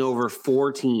spanning over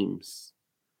 4 teams.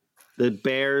 The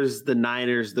Bears, the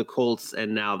Niners, the Colts,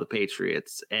 and now the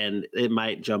Patriots. And it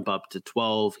might jump up to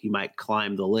 12. He might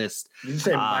climb the list. Did you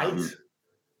say might?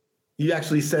 You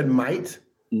actually said might?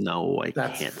 No,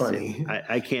 That's can't. Funny.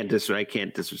 I can't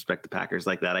disrespect the Packers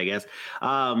like that, I guess.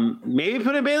 Maybe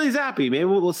put in Bailey Zappi. Maybe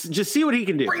we'll just see what he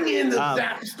can do. Bring in the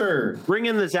Zapster.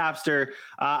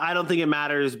 I don't think it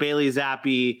matters. Bailey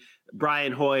Zappi,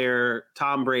 Brian Hoyer,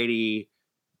 Tom Brady,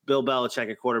 Bill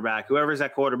Belichick at quarterback. Whoever's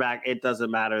at quarterback, it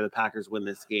doesn't matter. The Packers win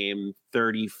this game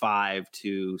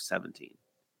 35-17.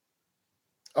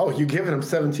 Oh, you're giving them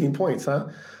 17 points, huh?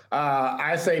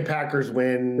 I say Packers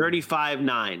win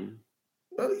 35-9.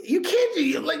 You can't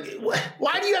do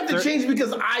why do you have to change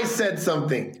because I said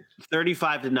something?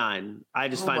 35-9. I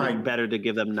just find it better to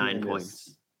give them 9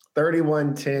 points.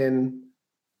 31-10.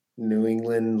 New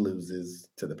England loses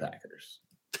to the Packers.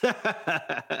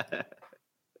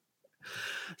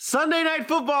 Sunday Night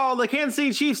Football, the Kansas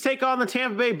City Chiefs take on the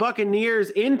Tampa Bay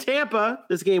Buccaneers in Tampa.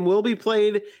 This game will be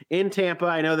played in Tampa.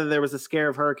 I know that there was a scare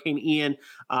of Hurricane Ian.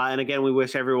 And again, we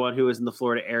wish everyone who is in the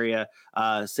Florida area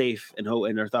safe and hope,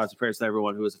 and our thoughts and prayers to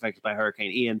everyone who was affected by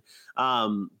Hurricane Ian.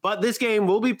 But this game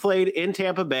will be played in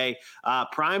Tampa Bay.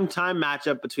 Prime time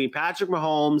matchup between Patrick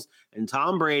Mahomes and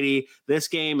Tom Brady. This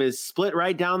game is split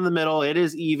right down the middle. It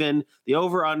is even. The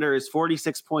over-under is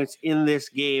 46 points in this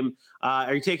game.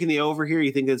 Are you taking the over here?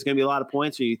 You think there's going to be a lot of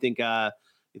points, or you think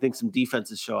some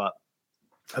defenses show up?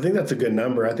 I think that's a good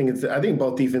number. I think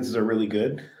both defenses are really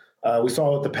good. We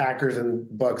saw what the Packers and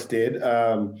Bucs did.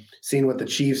 Seeing what the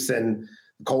Chiefs and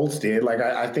Colts did.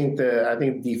 I think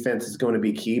defense is going to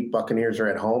be key. Buccaneers are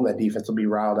at home. That defense will be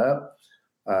riled up.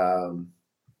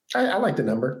 I like the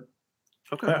number.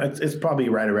 Okay, it's probably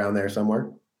right around there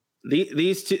somewhere.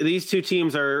 These two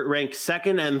teams are ranked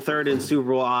second and third in Super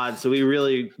Bowl odds, so we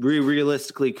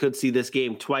realistically could see this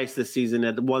game twice this season,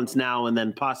 at once now and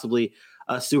then possibly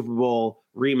a Super Bowl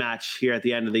rematch here at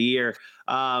the end of the year.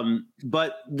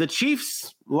 But the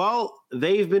Chiefs, well,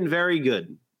 they've been very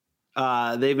good.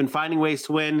 They've been finding ways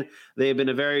to win. They've been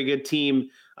a very good team,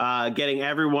 getting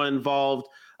everyone involved.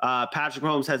 Patrick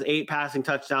Mahomes has 8 passing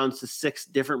touchdowns to 6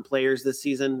 different players this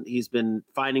season. He's been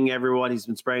finding everyone. He's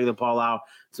been spraying the ball out.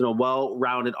 It's been a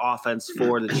well-rounded offense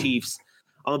for the Chiefs.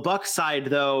 On the Bucs side,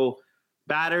 though,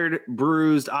 battered,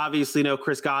 bruised, obviously no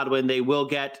Chris Godwin. They will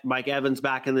get Mike Evans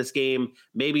back in this game.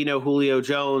 Maybe no Julio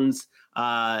Jones.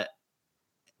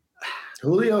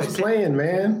 Julio's playing,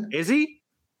 man. Is he?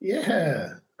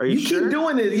 Yeah. Are you sure? Keep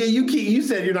doing it. Yeah, you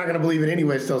said you're not going to believe it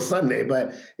anyway till Sunday,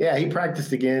 but yeah, he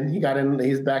practiced again. He got in.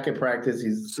 He's back at practice.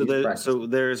 So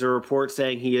there's a report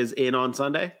saying he is in on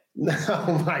Sunday.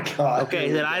 Oh my God.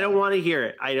 Okay, then I don't want to hear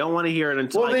it. I don't want to hear it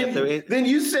until I get the. Then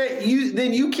you say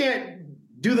then you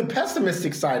can't do the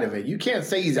pessimistic side of it. You can't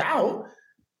say he's out.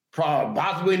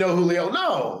 Possibly no Julio.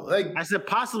 No, I said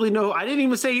possibly no. I didn't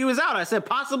even say he was out. I said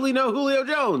possibly no Julio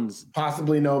Jones.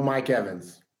 Possibly no Mike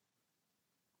Evans.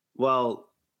 Well,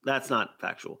 that's not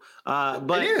factual.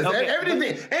 But it is.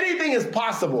 Okay. Anything is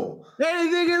possible.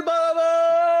 Anything is possible.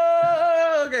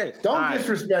 Okay. Don't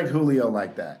disrespect Julio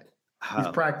like that. He's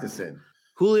practicing.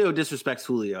 Julio disrespects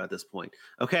Julio at this point.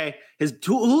 Okay,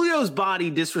 Julio's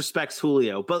body disrespects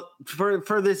Julio, but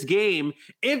for this game,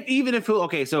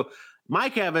 so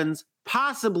Mike Evans,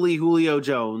 possibly Julio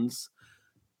Jones,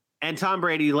 and Tom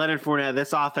Brady, Leonard Fournette,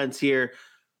 this offense here.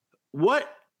 What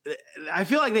I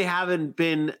feel like they haven't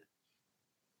been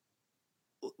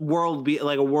a world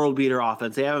beater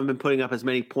offense. They haven't been putting up as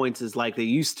many points as like they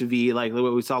used to be, like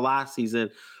what we saw last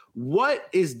season. What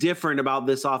is different about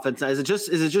this offense? Is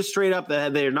it just straight up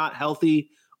that they're not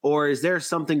healthy, or is there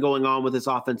something going on with this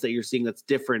offense that you're seeing that's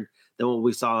different than what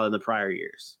we saw in the prior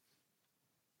years?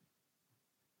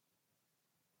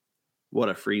 What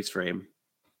a freeze frame.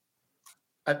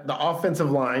 The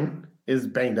offensive line is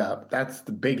banged up. That's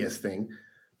the biggest thing.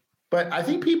 But I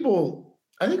think we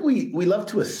love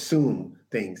to assume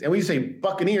things. And when you say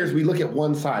Buccaneers, we look at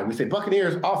one side. We say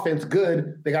Buccaneers offense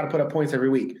good. They got to put up points every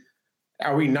week.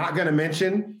 Are we not going to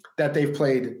mention that they've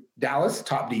played Dallas,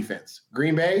 top defense,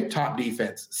 Green Bay, top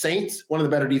defense, Saints, one of the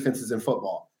better defenses in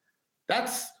football?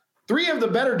 That's 3 of the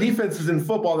better defenses in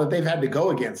football that they've had to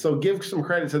go against. So give some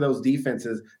credit to those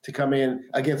defenses to come in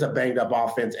against a banged up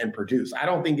offense and produce. I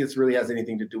don't think this really has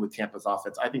anything to do with Tampa's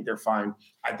offense. I think they're fine.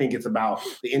 I think it's about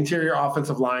the interior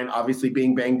offensive line obviously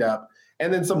being banged up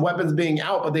and then some weapons being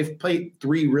out, but they've played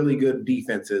 3 really good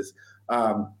defenses.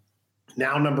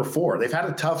 Now number 4, they've had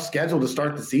a tough schedule to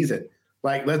start the season.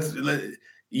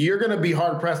 You're going to be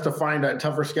hard pressed to find a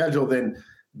tougher schedule than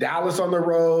Dallas on the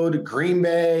road, Green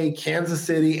Bay, Kansas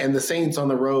City, and the Saints on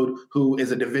the road, who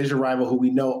is a division rival who we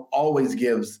know always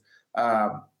gives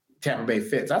Tampa Bay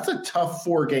fits. That's a tough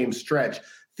 4-game stretch.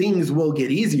 Things will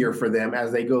get easier for them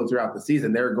as they go throughout the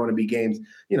season. There are going to be games,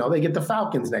 they get the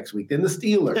Falcons next week, then the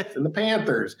Steelers and the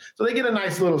Panthers. So they get a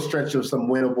nice little stretch of some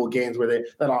winnable games where that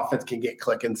offense can get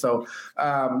clicking. So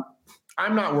I'm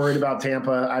not worried about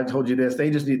Tampa. I told you this.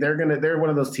 They're one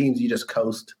of those teams you just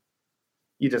coast.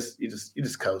 You just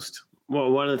coast.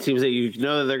 Well, one of the teams that you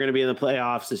know that they're going to be in the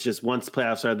playoffs. It's just once the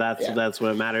playoffs are, that's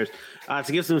what matters.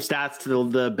 To give some stats to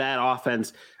the bad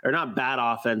offense, or not bad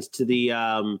offense, to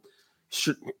the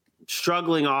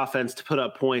struggling offense to put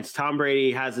up points. Tom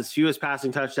Brady has his fewest passing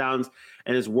touchdowns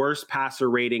and his worst passer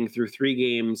rating through 3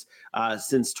 games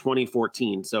since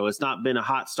 2014. So it's not been a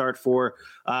hot start for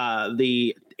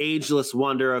the ageless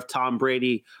wonder of Tom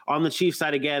Brady. On the Chiefs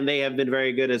side, again, they have been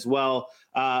very good as well.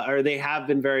 They have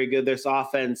been very good. This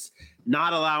offense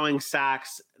not allowing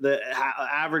sacks,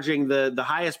 averaging the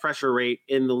highest pressure rate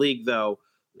in the league, though,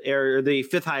 or the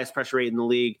 5th highest pressure rate in the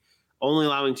league. Only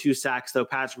allowing 2 sacks, though.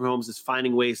 Patrick Mahomes is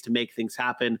finding ways to make things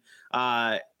happen.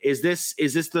 Is this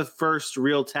the first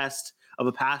real test of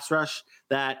a pass rush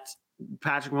that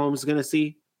Patrick Mahomes is going to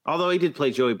see? Although he did play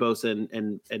Joey Bosa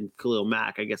and Khalil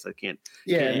Mack, I guess I can't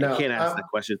ask that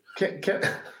question.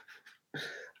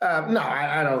 No,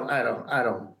 I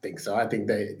don't think so. I think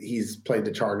that he's played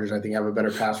the Chargers. I think have a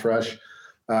better pass rush.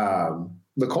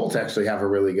 The Colts actually have a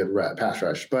really good pass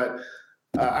rush. But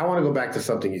I want to go back to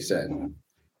something you said.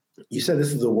 You said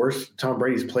this is the worst Tom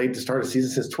Brady's played to start a season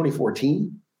since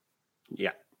 2014?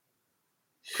 Yeah.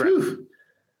 Whew.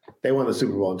 They won the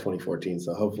Super Bowl in 2014,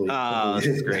 so hopefully.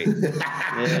 This is great.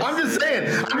 I'm just saying.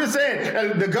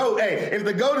 The GOAT. Hey, if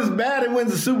the GOAT is bad and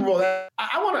wins the Super Bowl, I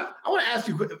want to ask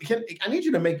you. I need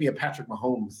you to make me a Patrick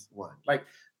Mahomes one. Like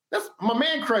that's my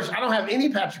man crush. I don't have any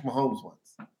Patrick Mahomes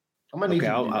ones. I'm gonna need. Okay,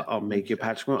 I'll make you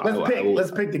Patrick Mahomes.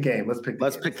 Let's pick the game. Let's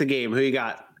pick the game. Who you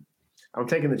got? I'm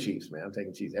taking the Chiefs, man. I'm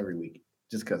taking Chiefs every week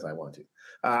just because I want to.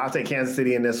 I'll take Kansas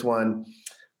City in this one.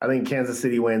 I think Kansas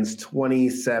City wins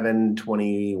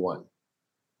 27-21.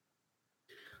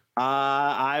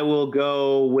 I will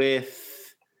go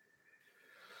with.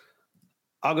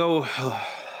 I'll go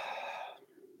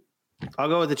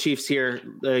with the Chiefs here.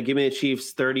 Give me the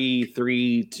Chiefs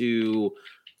 33-30.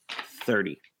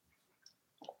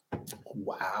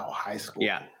 Wow, high school.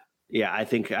 Yeah, I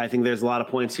think there's a lot of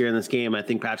points here in this game. I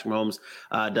think Patrick Mahomes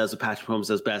does what Patrick Mahomes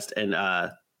does best, and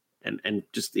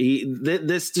just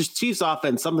this Chiefs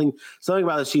offense. Something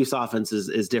about the Chiefs offense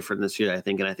is different this year, I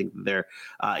think, and I think they're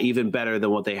even better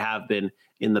than what they have been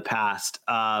in the past.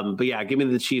 But yeah, give me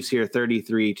the Chiefs here,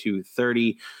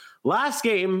 33-30. Last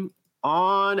game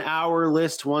on our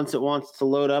list. Once it wants to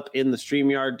load up in the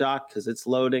StreamYard dock because it's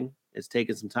loading. It's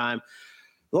taking some time.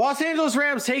 The Los Angeles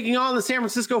Rams taking on the San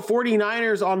Francisco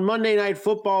 49ers on Monday Night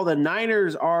Football. The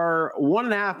Niners are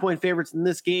 1.5-point favorites in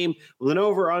this game with an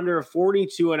over-under of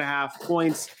 42.5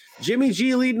 points. Jimmy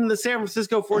G leading the San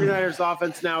Francisco 49ers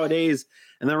offense nowadays,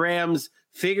 and the Rams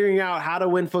figuring out how to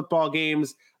win football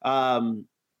games.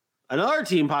 Another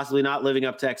team possibly not living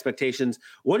up to expectations.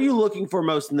 What are you looking for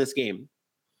most in this game?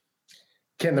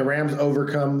 Can the Rams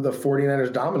overcome the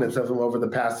 49ers' dominance of them over the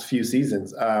past few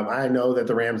seasons? I know that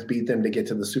the Rams beat them to get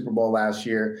to the Super Bowl last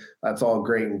year. That's all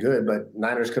great and good, but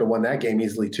Niners could have won that game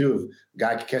easily too. If a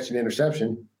guy could catch an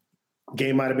interception,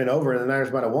 game might have been over and the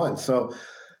Niners might have won. So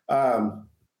the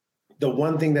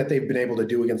one thing that they've been able to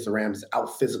do against the Rams is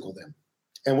out-physical them,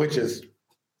 and which is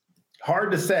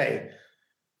hard to say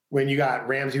when you got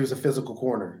Ramsey, who's a physical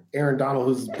corner, Aaron Donald,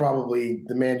 who's probably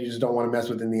the man you just don't want to mess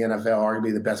with in the NFL,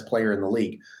 arguably the best player in the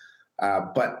league.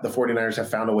 But the 49ers have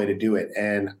found a way to do it.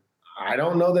 And I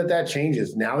don't know that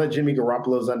changes. Now that Jimmy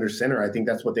Garoppolo's under center, I think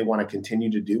that's what they want to continue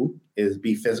to do, is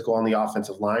be physical on the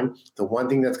offensive line. The one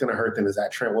thing that's going to hurt them is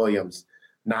that Trent Williams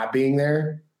not being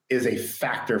there is a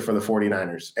factor for the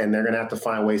 49ers. And they're going to have to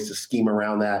find ways to scheme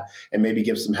around that and maybe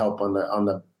give some help on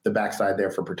the backside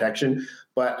there for protection.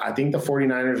 But I think the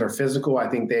 49ers are physical. I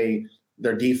think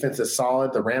their defense is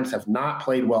solid. The Rams have not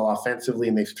played well offensively,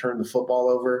 and they've turned the football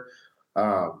over.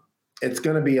 It's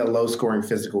going to be a low-scoring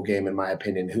physical game, in my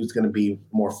opinion. Who's going to be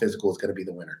more physical is going to be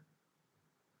the winner.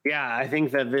 Yeah, I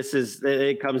think that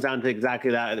it comes down to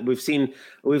exactly that. We've seen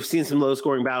some low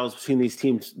scoring battles between these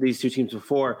two teams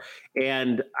before.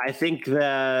 And I think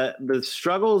the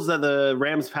struggles that the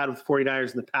Rams have had with the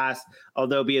 49ers in the past,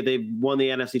 although they've won the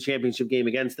NFC Championship game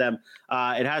against them,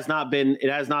 it has not been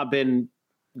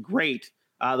great.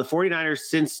 The 49ers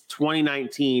since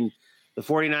 2019, the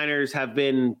 49ers have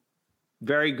been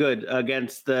very good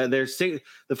against the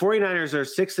 49ers are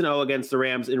 6-0 against the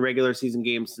Rams in regular season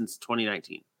games since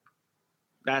 2019.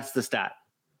 That's the stat.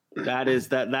 That is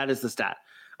the stat.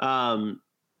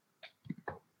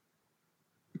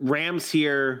 Rams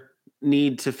here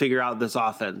need to figure out this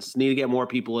offense, need to get more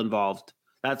people involved.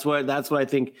 That's what I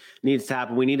think needs to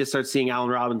happen. We need to start seeing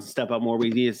Allen Robinson step up more. We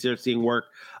need to start seeing work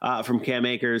from Cam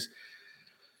Akers.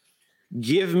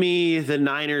 Give me the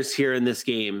Niners here in this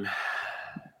game.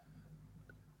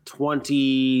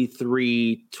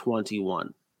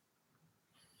 23-21.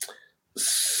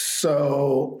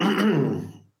 So I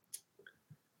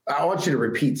want you to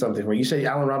repeat something. When you say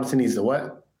Allen Robinson needs to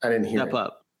what? I didn't hear. Step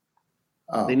up.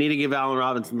 Oh. They need to give Allen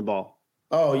Robinson the ball.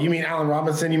 Oh, you mean Allen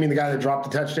Robinson? You mean the guy that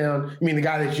dropped the touchdown? You mean the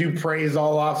guy that you praised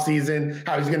all offseason,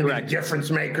 how he's going to be a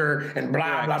difference maker and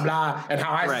blah, blah, blah. And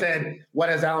how I said, what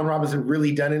has Allen Robinson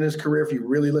really done in his career if you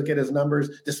really look at his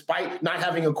numbers, despite not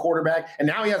having a quarterback? And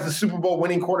now he has the Super Bowl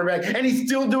winning quarterback and he's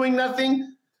still doing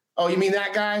nothing? Oh, you mean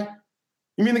that guy?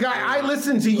 You mean the guy I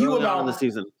listened to you about the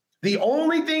season? The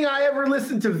only thing I ever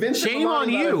listened to Vincent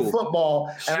Milani about in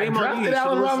football, and I drafted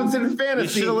Allen Robinson in fantasy. You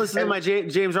should have listened to my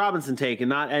James Robinson take and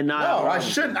not. No, I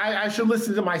shouldn't. I should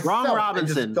listen to myself. Wrong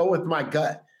Robinson. And just go with my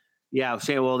gut. Yeah,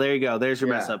 Shane. Well, there you go. There's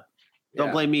your mess up.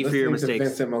 Don't blame me for your mistakes.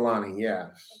 Vincent Milani. Yeah.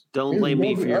 Don't blame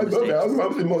me for your mistakes. Allen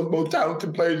Robinson, most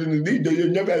talented players in the league. You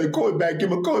never had a quarterback.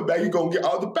 Give him a quarterback. You're gonna get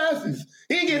all the passes.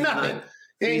 He ain't getting nothing.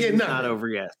 He's not over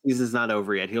yet. He's not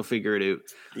over yet. He'll figure it out.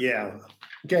 Yeah.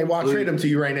 Okay, well, I'll trade him to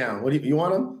you right now. What do you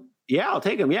want him? Yeah, I'll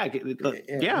take him. Yeah.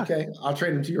 Okay, I'll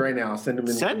trade him to you right now. I'll send him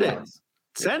in. Send it.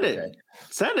 Send it.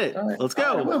 All right. Let's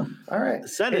go. All right.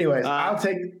 Send it. Anyways, I'll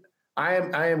take.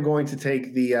 I am going to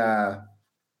take the.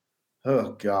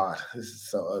 Oh God, this is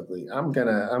so ugly. I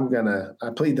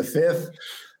plead the fifth.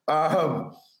 I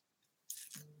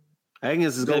think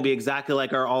this is going to be exactly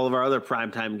like all of our other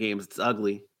primetime games. It's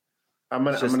ugly. I'm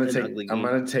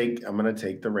gonna take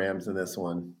the Rams in this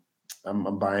one.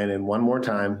 I'm buying in one more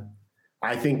time.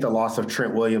 I think the loss of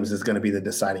Trent Williams is going to be the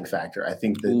deciding factor. I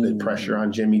think the pressure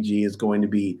on Jimmy G is going to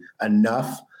be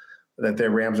enough that their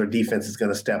Rams or defense is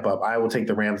going to step up. I will take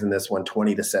the Rams in this one,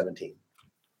 20-17.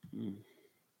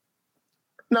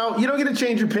 No, you don't get to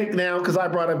change your pick now because I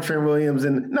brought up Trent Williams,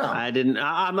 and no, I didn't.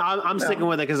 I'm sticking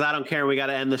with it because I don't care. We got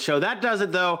to end the show. That does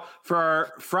it though for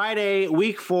our Friday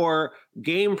Week 4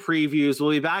 game previews. We'll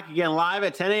be back again live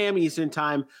at 10 a.m. Eastern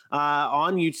time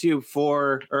on YouTube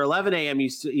or 11 a.m.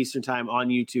 Eastern time on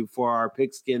YouTube for our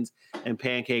Pigskins and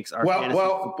Pancakes.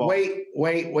 Football. Wait.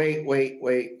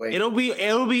 It'll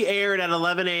be aired at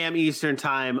 11 a.m. Eastern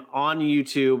time on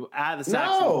YouTube at the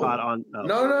Saxon Pod on.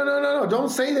 No. Don't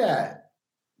say that.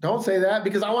 Don't say that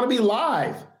because I want to be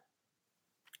live.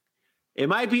 It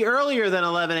might be earlier than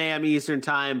 11 a.m. Eastern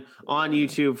time on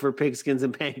YouTube for Pigskins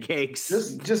and Pancakes.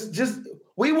 Just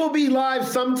we will be live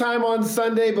sometime on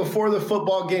Sunday before the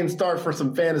football game starts for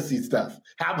some fantasy stuff.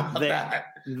 How about that?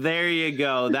 There you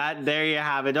go. There you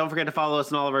have it. Don't forget to follow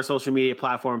us on all of our social media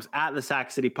platforms at the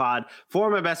Sac City Pod. For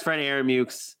my best friend Aaron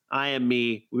Mukes, I am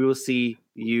me. We will see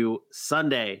you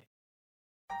Sunday.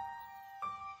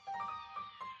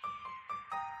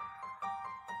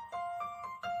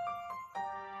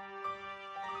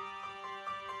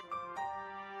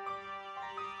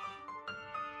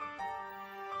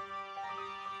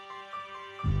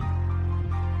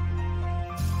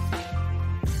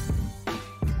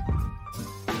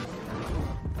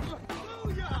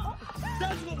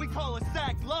 That's what we call a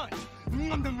sack lunch.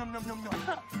 Nom, nom, nom, nom, nom,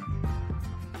 nom.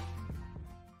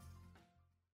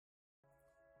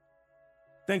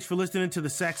 Thanks for listening to the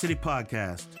Sac City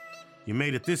Podcast. You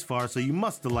made it this far, so you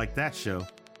must have liked that show.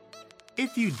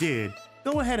 If you did,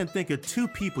 go ahead and think of 2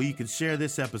 people you could share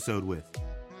this episode with.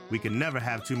 We can never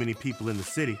have too many people in the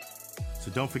city,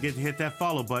 so don't forget to hit that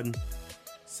follow button.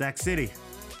 Sac City.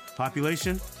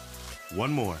 Population,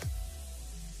 1 more.